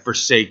have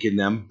forsaken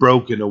them,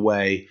 broken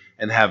away,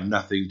 and have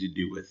nothing to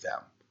do with them.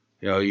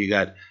 You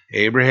got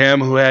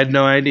Abraham, who had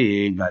no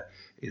idea. You got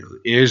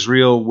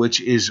Israel, which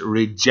is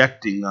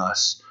rejecting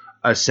us,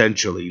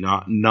 essentially,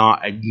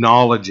 not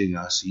acknowledging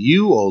us.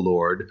 You, O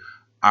Lord,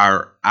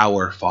 are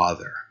our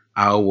Father,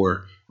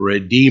 our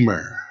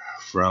Redeemer.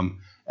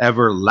 From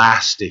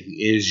everlasting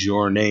is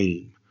your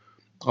name.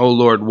 O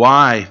Lord,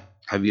 why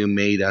have you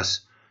made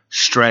us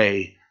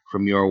stray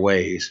from your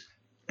ways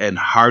and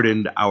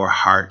hardened our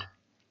heart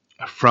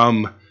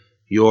from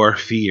your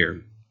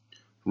fear?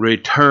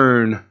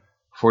 Return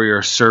for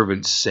your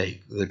servants'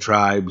 sake, the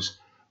tribes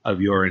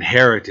of your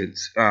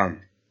inheritance.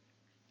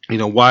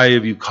 Why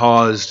have you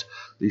caused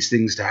these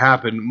things to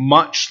happen?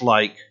 Much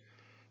like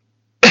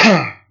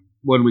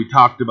when we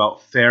talked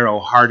about Pharaoh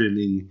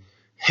hardening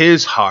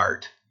his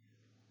heart,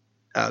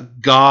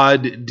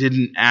 God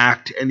didn't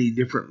act any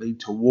differently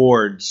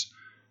towards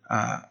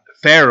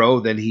Pharaoh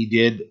than he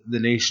did the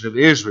nation of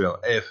Israel.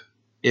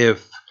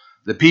 If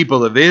the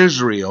people of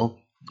Israel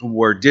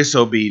were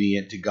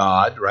disobedient to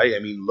God, right? I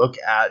mean, look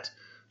at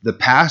the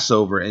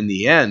Passover in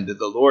the end.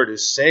 The Lord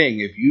is saying,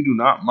 if you do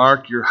not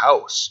mark your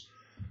house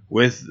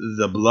with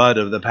the blood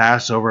of the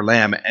Passover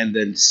lamb and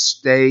then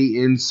stay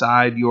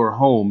inside your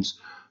homes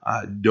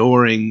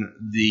during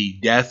the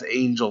death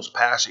angel's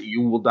passing,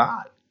 you will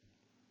die.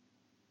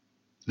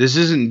 This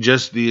isn't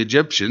just the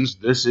Egyptians.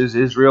 This is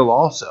Israel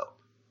also.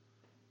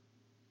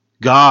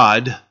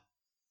 God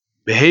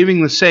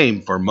behaving the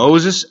same for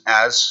Moses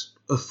as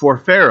for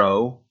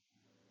Pharaoh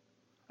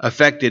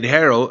affected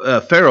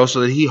Pharaoh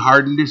so that he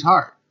hardened his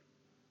heart.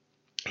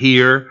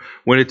 Here,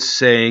 when it's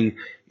saying,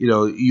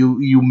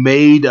 you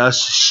made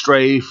us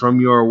stray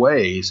from your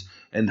ways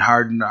and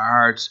hardened our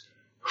hearts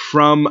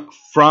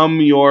from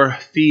your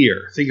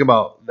fear. Think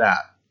about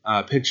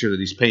that picture that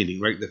he's painting,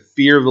 right? The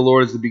fear of the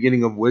Lord is the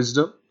beginning of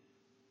wisdom.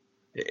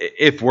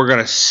 If we're going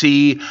to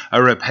see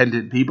a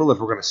repentant people, if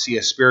we're going to see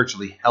a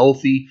spiritually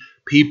healthy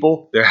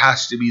people, there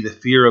has to be the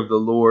fear of the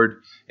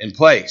Lord in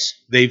place.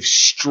 They've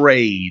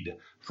strayed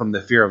from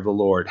the fear of the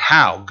Lord.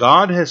 How?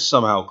 God has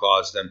somehow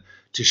caused them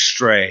to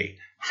stray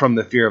from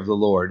the fear of the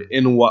Lord.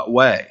 In what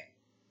way?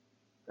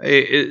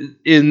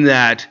 In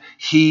that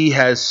he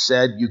has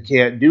said you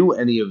can't do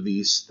any of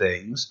these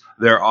things.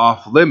 They're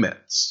off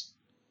limits.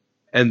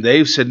 And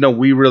they've said, no,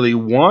 we really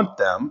want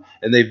them.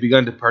 And they've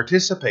begun to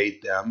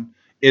participate them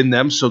in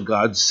them, so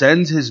God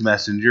sends his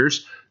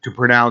messengers to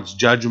pronounce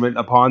judgment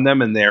upon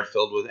them, and they're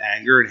filled with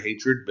anger and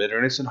hatred,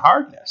 bitterness, and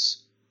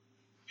hardness.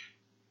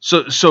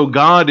 So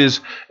God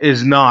is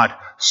not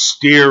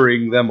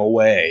steering them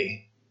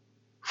away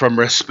from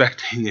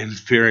respecting and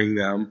fearing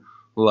them.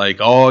 Like,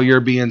 oh, you're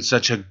being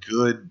such a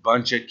good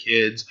bunch of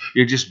kids.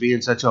 You're just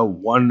being such a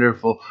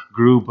wonderful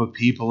group of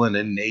people in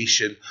a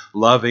nation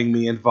loving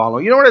me and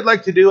following. You know what I'd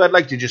like to do? I'd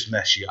like to just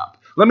mess you up.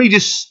 Let me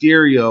just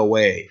steer you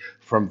away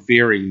from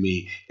fearing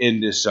me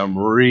into some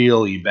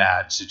really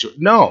bad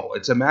situation. No,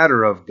 it's a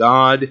matter of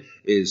God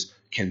is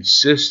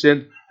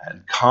consistent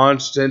and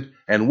constant,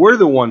 and we're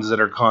the ones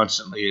that are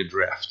constantly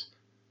adrift.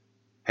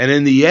 And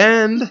in the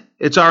end,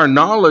 it's our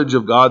knowledge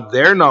of God,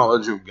 their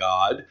knowledge of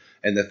God,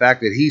 and the fact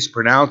that he's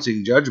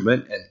pronouncing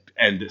judgment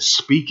and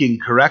speaking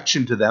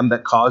correction to them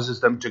that causes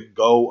them to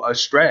go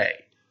astray.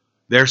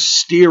 They're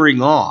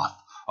steering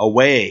off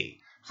away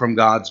from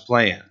God's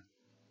plan.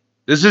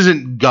 This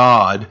isn't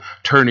God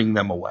turning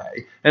them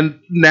away. And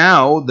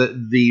now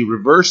the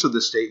reverse of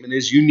the statement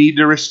is, you need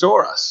to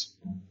restore us.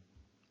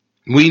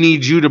 We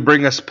need you to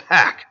bring us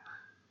back.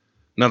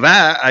 Now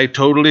that I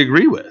totally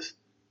agree with.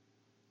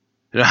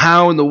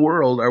 How in the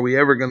world are we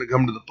ever going to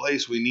come to the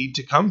place we need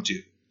to come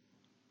to?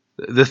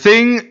 The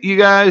thing, you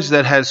guys,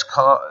 that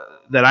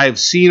I have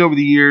seen over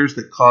the years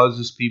that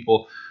causes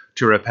people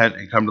to repent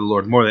and come to the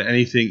Lord more than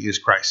anything is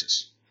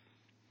crisis.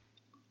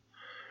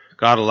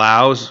 God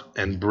allows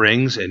and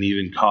brings and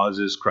even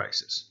causes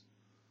crisis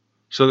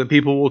so that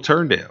people will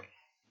turn to him.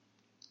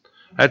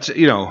 That's,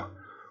 when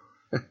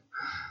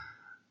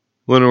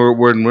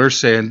we're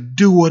saying,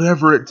 do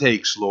whatever it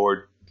takes,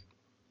 Lord.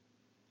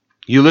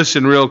 You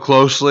listen real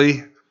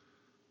closely,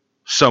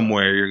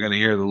 somewhere you're going to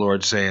hear the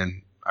Lord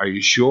saying, are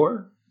you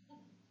sure?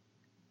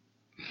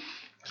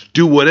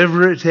 Do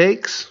whatever it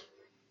takes?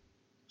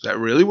 Is that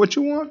really what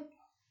you want?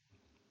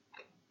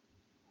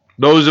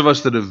 Those of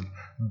us that have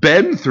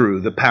been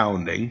through the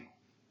pounding,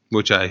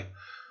 which I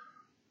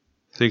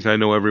think I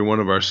know every one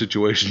of our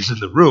situations in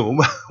the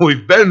room,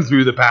 we've been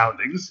through the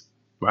poundings,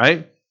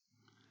 right?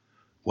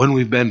 When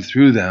we've been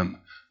through them,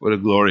 what a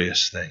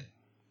glorious thing.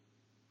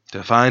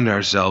 To find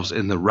ourselves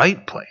in the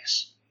right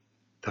place.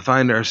 To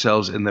find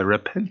ourselves in the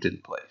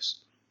repentant place.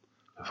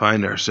 To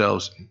find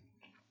ourselves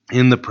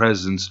in the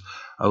presence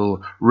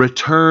of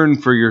return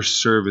for your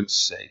servant's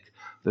sake.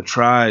 The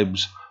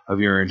tribes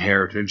of your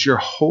inheritance, your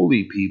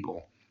holy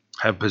people,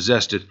 have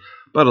possessed it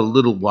but a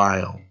little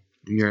while.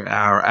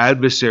 Our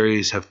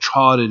adversaries have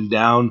trodden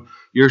down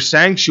your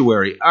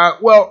sanctuary.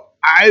 Well,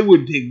 I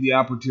would take the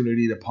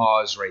opportunity to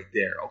pause right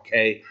there,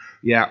 okay?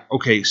 Yeah,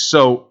 okay,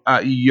 so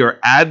your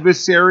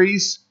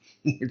adversaries,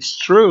 it's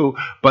true,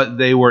 but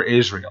they were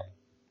Israel.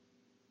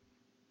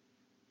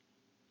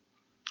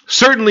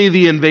 Certainly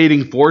the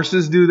invading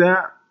forces do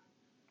that.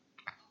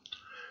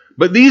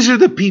 But these are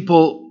the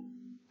people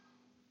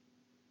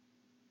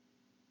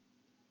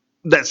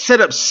that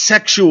set up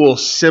sexual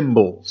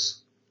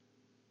symbols,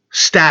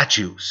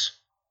 statues,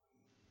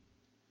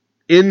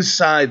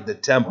 inside the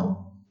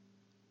temple.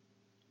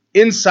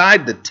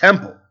 Inside the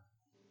temple.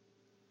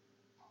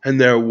 And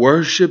they're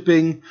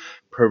worshiping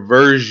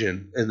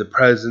perversion in the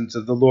presence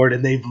of the Lord.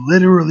 And they've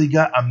literally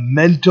got a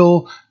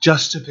mental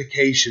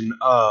justification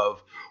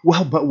of,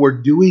 well, but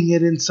we're doing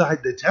it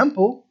inside the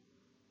temple.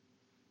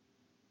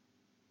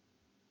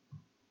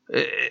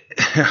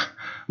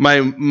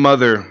 My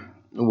mother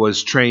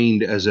was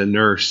trained as a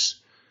nurse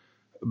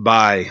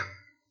by,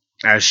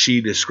 as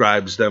she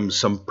describes them,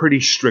 some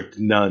pretty strict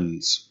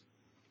nuns.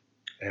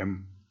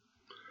 And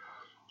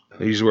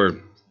these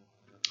were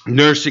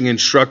nursing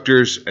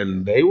instructors,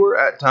 and they were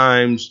at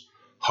times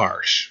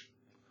harsh.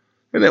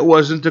 And it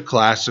wasn't the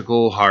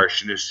classical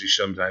harshness you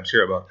sometimes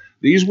hear about.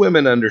 These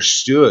women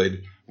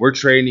understood, we're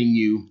training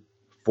you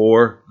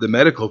for the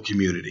medical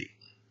community.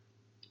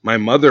 My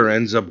mother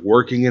ends up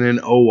working in an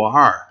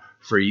OR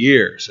for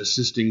years,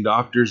 assisting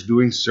doctors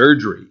doing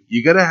surgery.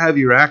 You got to have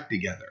your act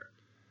together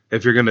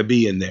if you're going to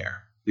be in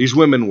there. These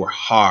women were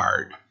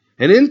hard.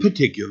 And in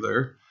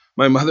particular,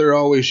 my mother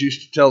always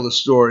used to tell the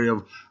story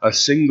of a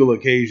single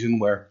occasion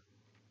where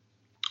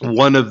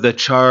one of the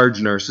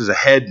charge nurses, a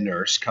head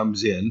nurse,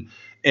 comes in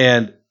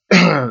and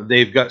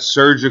they've got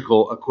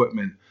surgical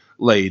equipment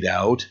laid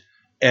out,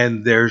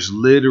 and there's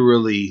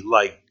literally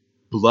like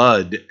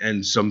blood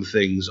and some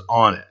things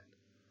on it.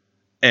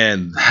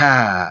 And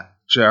that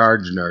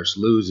charge nurse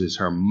loses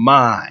her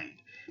mind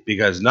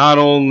because not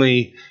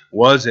only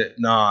was it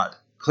not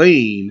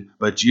clean,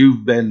 but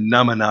you've been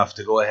numb enough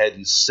to go ahead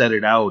and set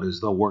it out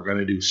as though we're going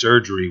to do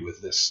surgery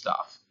with this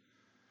stuff.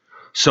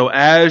 So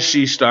as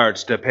she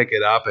starts to pick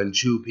it up and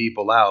chew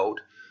people out,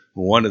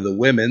 one of the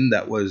women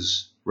that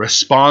was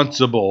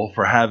responsible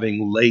for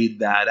having laid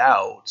that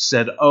out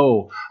said,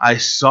 "Oh, I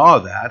saw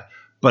that,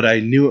 but I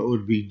knew it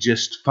would be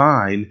just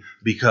fine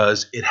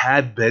because it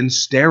had been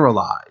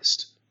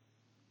sterilized."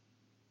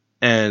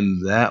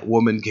 And that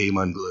woman came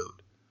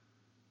unglued.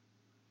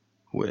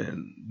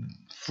 When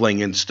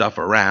flinging stuff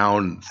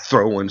around,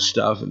 throwing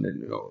stuff, and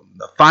then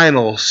the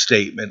final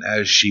statement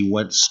as she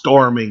went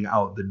storming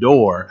out the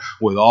door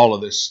with all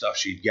of this stuff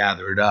she'd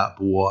gathered up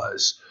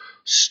was,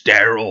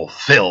 "Sterile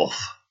filth.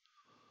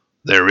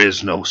 There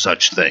is no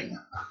such thing."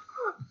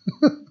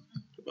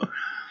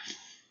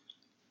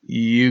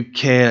 You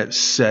can't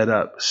set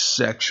up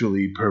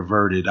sexually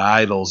perverted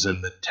idols in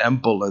the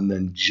temple and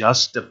then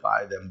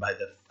justify them by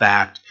the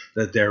fact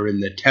that they're in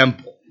the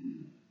temple.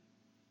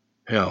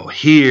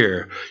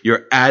 Here,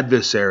 your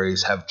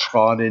adversaries have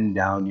trodden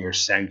down your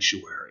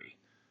sanctuary.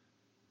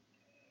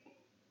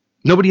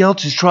 Nobody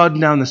else has trodden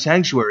down the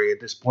sanctuary at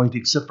this point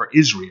except for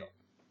Israel,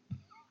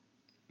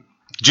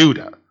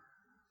 Judah,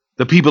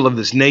 the people of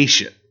this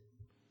nation.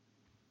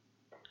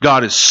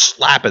 God is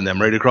slapping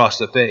them right across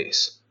the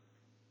face.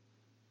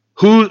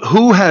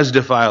 Who has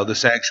defiled the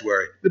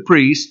sanctuary? The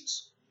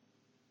priests,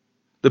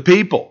 the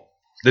people,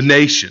 the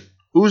nation.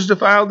 Who's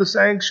defiled the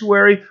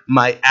sanctuary?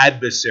 My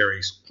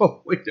adversaries.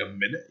 Oh, wait a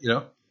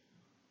minute,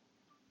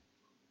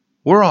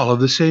 We're all of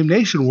the same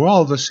nation. We're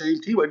all of the same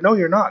team. But no,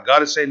 you're not.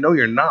 God is saying, no,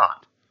 you're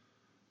not.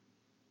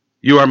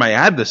 You are my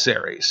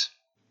adversaries.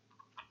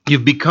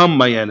 You've become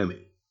my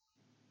enemy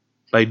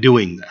by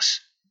doing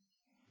this.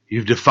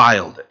 You've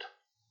defiled it.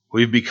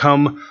 We've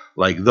become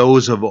like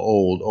those of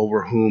old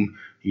over whom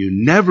you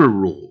never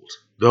ruled,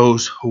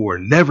 those who were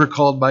never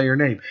called by your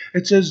name.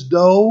 It's as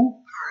though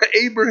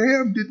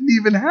Abraham didn't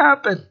even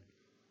happen.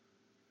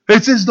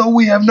 It's as though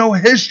we have no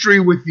history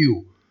with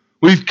you.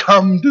 We've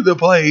come to the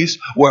place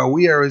where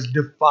we are as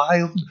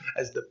defiled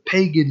as the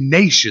pagan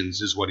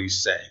nations, is what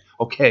he's saying.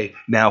 Okay,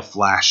 now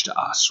flash to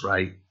us,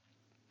 right?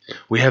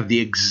 We have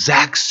the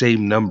exact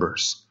same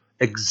numbers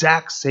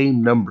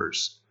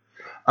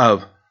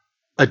of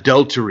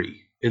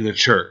adultery in the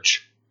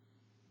church.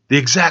 The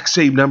exact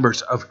same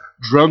numbers of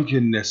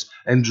drunkenness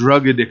and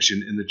drug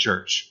addiction in the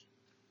church.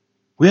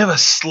 We have a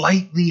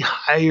slightly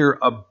higher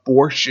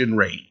abortion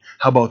rate.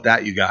 How about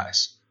that, you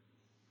guys?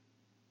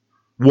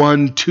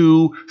 1,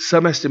 2,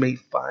 some estimate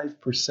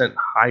 5%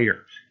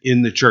 higher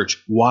in the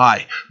church.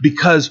 Why?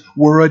 Because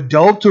we're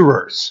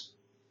adulterers.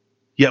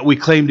 Yet we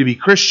claim to be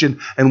Christian,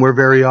 and we're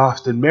very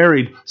often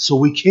married, so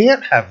we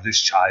can't have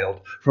this child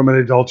from an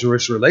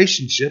adulterous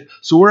relationship.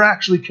 So we're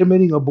actually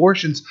committing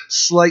abortions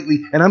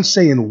slightly, and I'm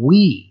saying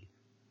we.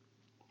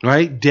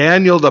 Right?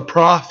 Daniel the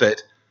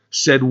prophet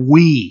said,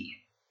 "We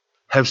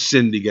have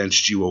sinned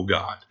against you, O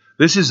God."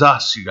 This is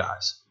us, you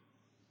guys.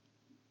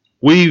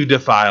 We've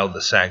defiled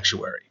the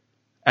sanctuary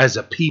as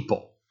a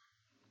people,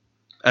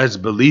 as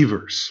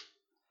believers.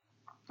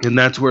 And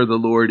that's where the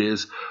Lord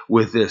is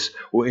with this,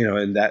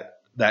 and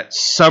that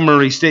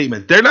summary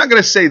statement. They're not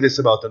going to say this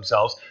about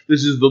themselves.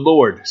 This is the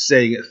Lord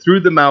saying it through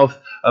the mouth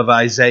of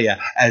Isaiah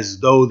as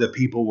though the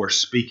people were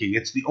speaking.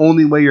 It's the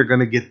only way you're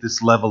going to get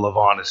this level of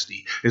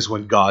honesty is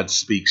when God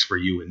speaks for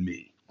you and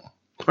me.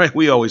 Right?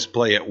 We always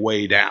play it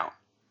way down.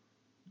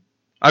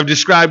 I've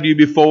described to you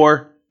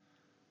before.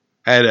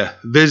 I had a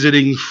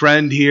visiting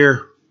friend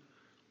here.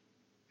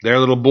 Their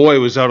little boy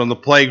was out on the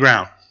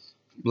playground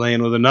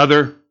playing with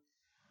another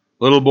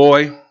little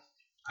boy.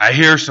 I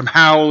hear some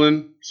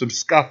howling, some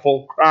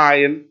scuffle,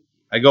 crying.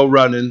 I go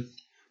running.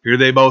 Here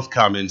they both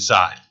come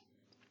inside.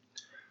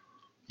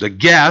 The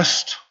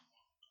guest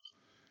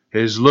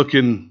is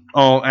looking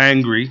all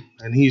angry,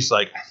 and he's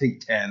like, I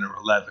think 10 or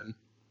 11.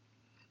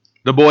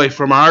 The boy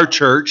from our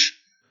church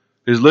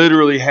is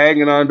literally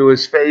hanging onto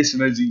his face,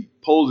 and as he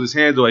pulls his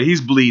hands away,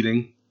 he's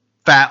bleeding,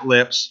 fat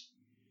lips.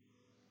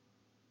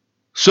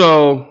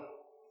 So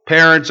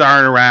parents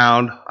aren't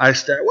around. I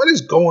start, what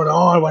is going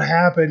on? What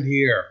happened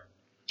here?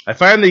 I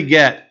finally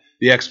get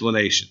the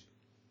explanation.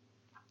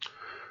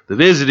 The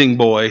visiting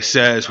boy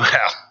says,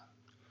 well,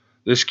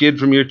 this kid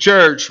from your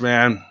church,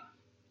 man,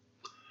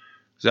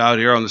 is out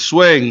here on the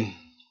swing,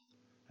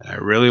 and I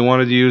really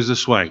wanted to use the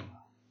swing.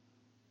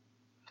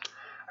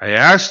 I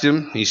asked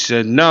him, he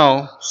said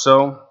no,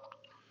 so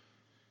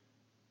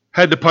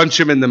had to punch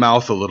him in the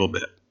mouth a little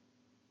bit.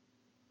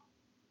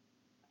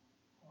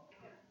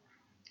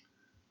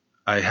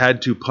 I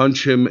had to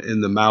punch him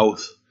in the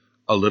mouth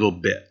a little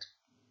bit.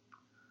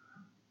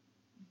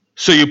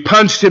 So you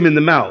punched him in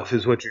the mouth,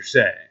 is what you're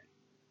saying.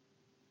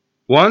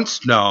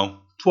 Once? No.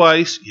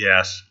 Twice?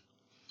 Yes.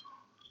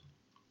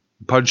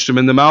 Punched him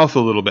in the mouth a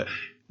little bit.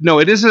 No,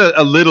 it isn't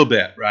a little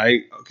bit,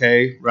 right?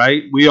 Okay,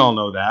 right? We all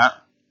know that.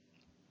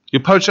 You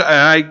punch,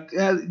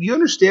 you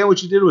understand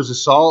what you did was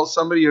assault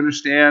somebody, you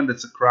understand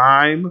it's a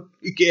crime.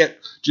 You can't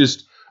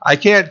just, I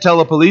can't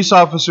tell a police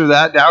officer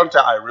that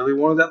downtown. I really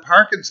wanted that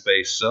parking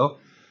space, so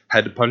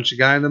had to punch a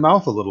guy in the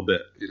mouth a little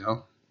bit,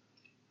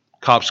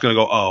 Cop's going to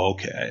go, oh,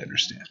 okay, I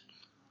understand.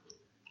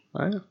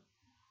 Right?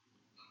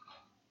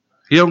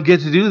 You don't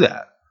get to do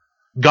that.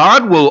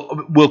 God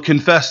will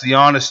confess the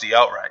honesty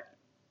outright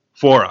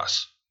for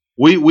us.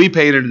 We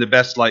paint it in the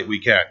best light we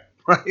can,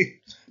 right?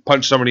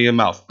 Punch somebody in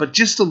the mouth, but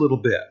just a little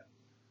bit.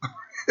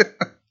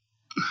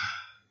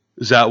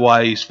 Is that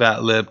why he's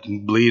fat-lipped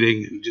and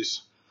bleeding and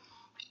just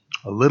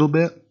a little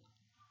bit?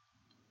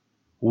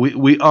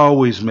 We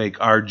always make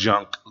our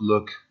junk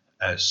look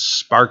as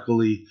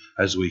sparkly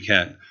as we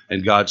can.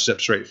 And God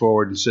steps right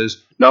forward and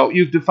says, no,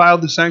 you've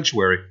defiled the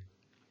sanctuary.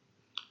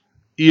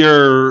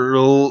 You're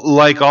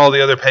like all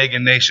the other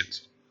pagan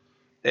nations.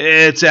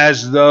 It's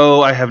as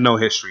though I have no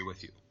history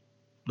with you.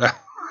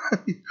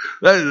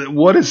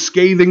 What a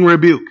scathing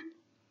rebuke.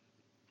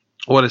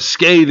 What a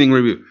scathing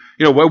rebuke.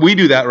 We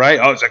do that, right?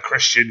 Oh, it's a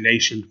Christian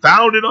nation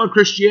founded on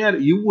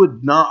Christianity. You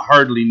would not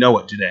hardly know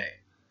it today.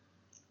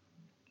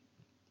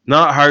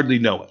 Not hardly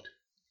know it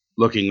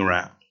looking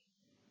around.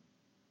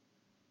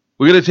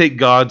 We're going to take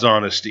God's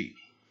honesty.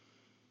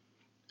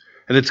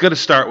 And it's going to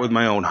start with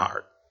my own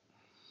heart.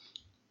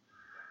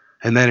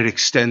 And then it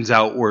extends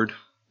outward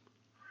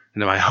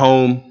into my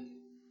home,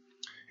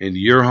 into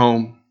your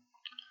home,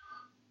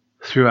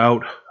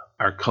 throughout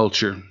our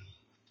culture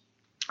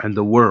and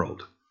the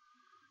world.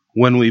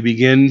 When we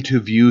begin to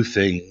view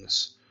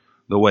things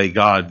the way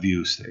God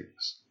views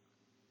things.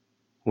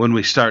 When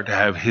we start to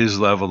have His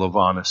level of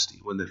honesty.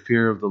 When the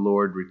fear of the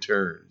Lord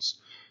returns,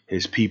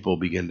 His people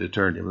begin to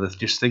turn to Him. Let's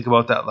just think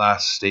about that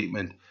last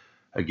statement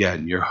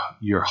again.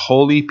 Your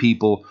holy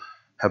people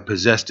have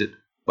possessed it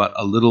but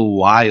a little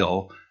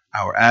while.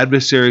 Our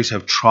adversaries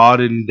have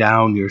trodden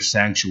down your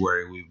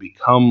sanctuary. We've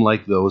become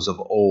like those of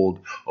old,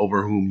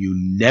 over whom you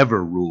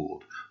never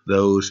ruled,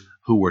 those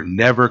who were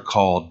never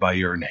called by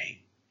your name.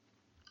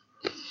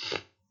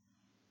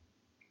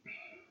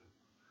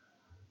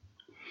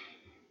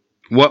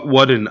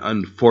 What an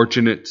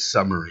unfortunate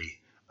summary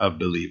of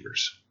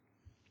believers.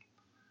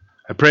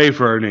 I pray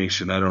for our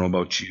nation. I don't know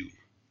about you.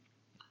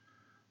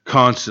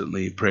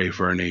 Constantly pray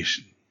for our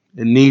nation.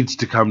 It needs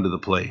to come to the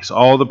place.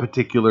 All the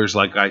particulars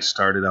like I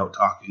started out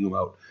talking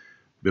about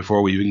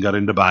before we even got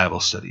into Bible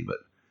study. But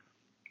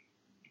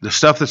the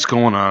stuff that's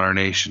going on in our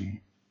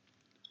nation.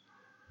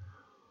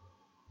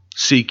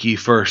 Seek ye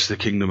first the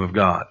kingdom of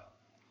God,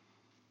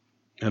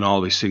 and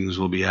all these things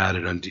will be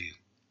added unto you.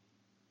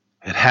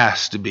 It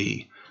has to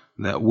be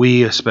that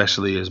we,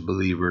 especially as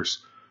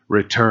believers,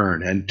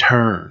 return and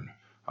turn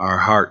our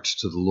hearts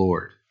to the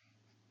Lord.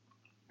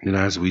 And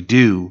as we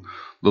do,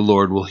 the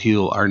Lord will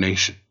heal our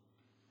nation.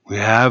 We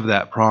have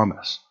that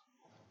promise.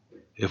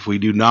 If we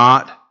do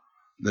not,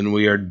 then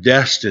we are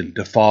destined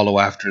to follow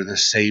after the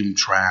same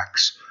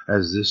tracks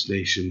as this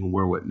nation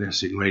we're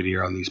witnessing right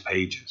here on these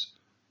pages.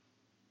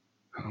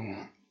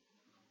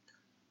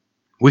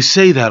 We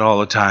say that all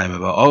the time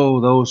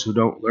about, those who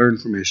don't learn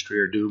from history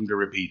are doomed to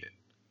repeat it.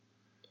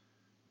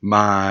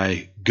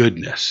 My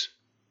goodness,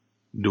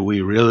 do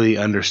we really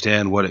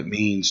understand what it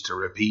means to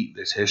repeat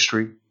this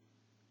history?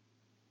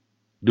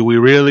 Do we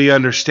really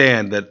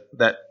understand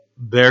that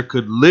there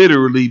could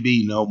literally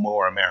be no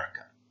more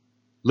America?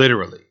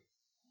 Literally.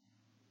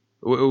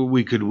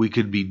 We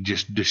could be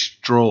just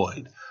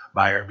destroyed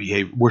by our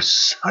behavior. We're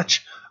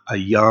such a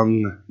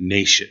young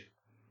nation.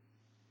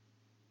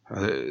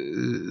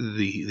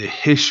 The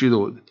history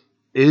of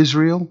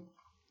Israel,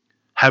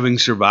 having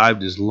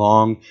survived as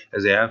long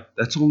as they have,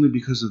 that's only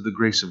because of the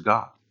grace of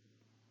God.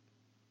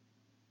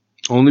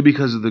 Only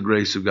because of the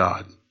grace of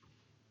God.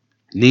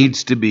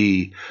 Needs to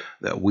be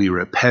that we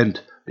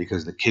repent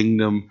because the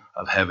kingdom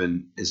of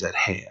heaven is at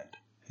hand.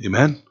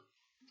 Amen?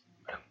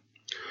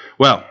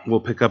 Well,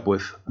 we'll pick up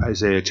with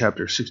Isaiah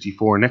chapter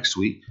 64 next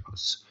week.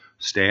 Let's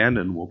stand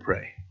and we'll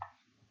pray.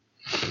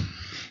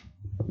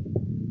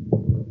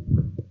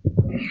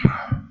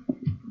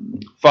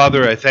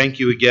 Father, I thank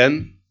you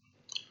again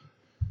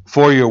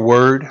for your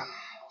word,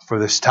 for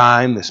this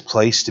time, this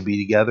place to be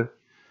together.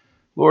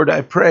 Lord,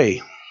 I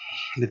pray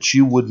that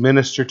you would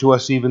minister to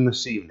us even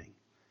this evening.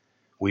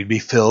 We'd be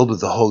filled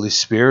with the Holy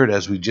Spirit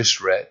as we just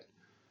read,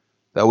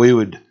 that we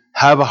would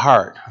have a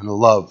heart and a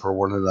love for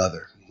one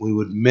another. We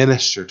would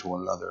minister to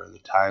one another in the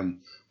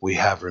time we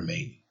have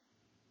remaining.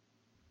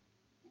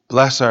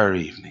 Bless our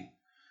evening.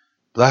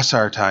 Bless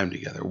our time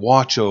together.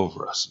 Watch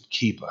over us and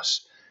keep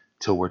us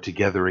till we're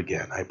together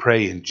again. I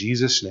pray in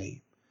Jesus'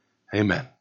 name. Amen.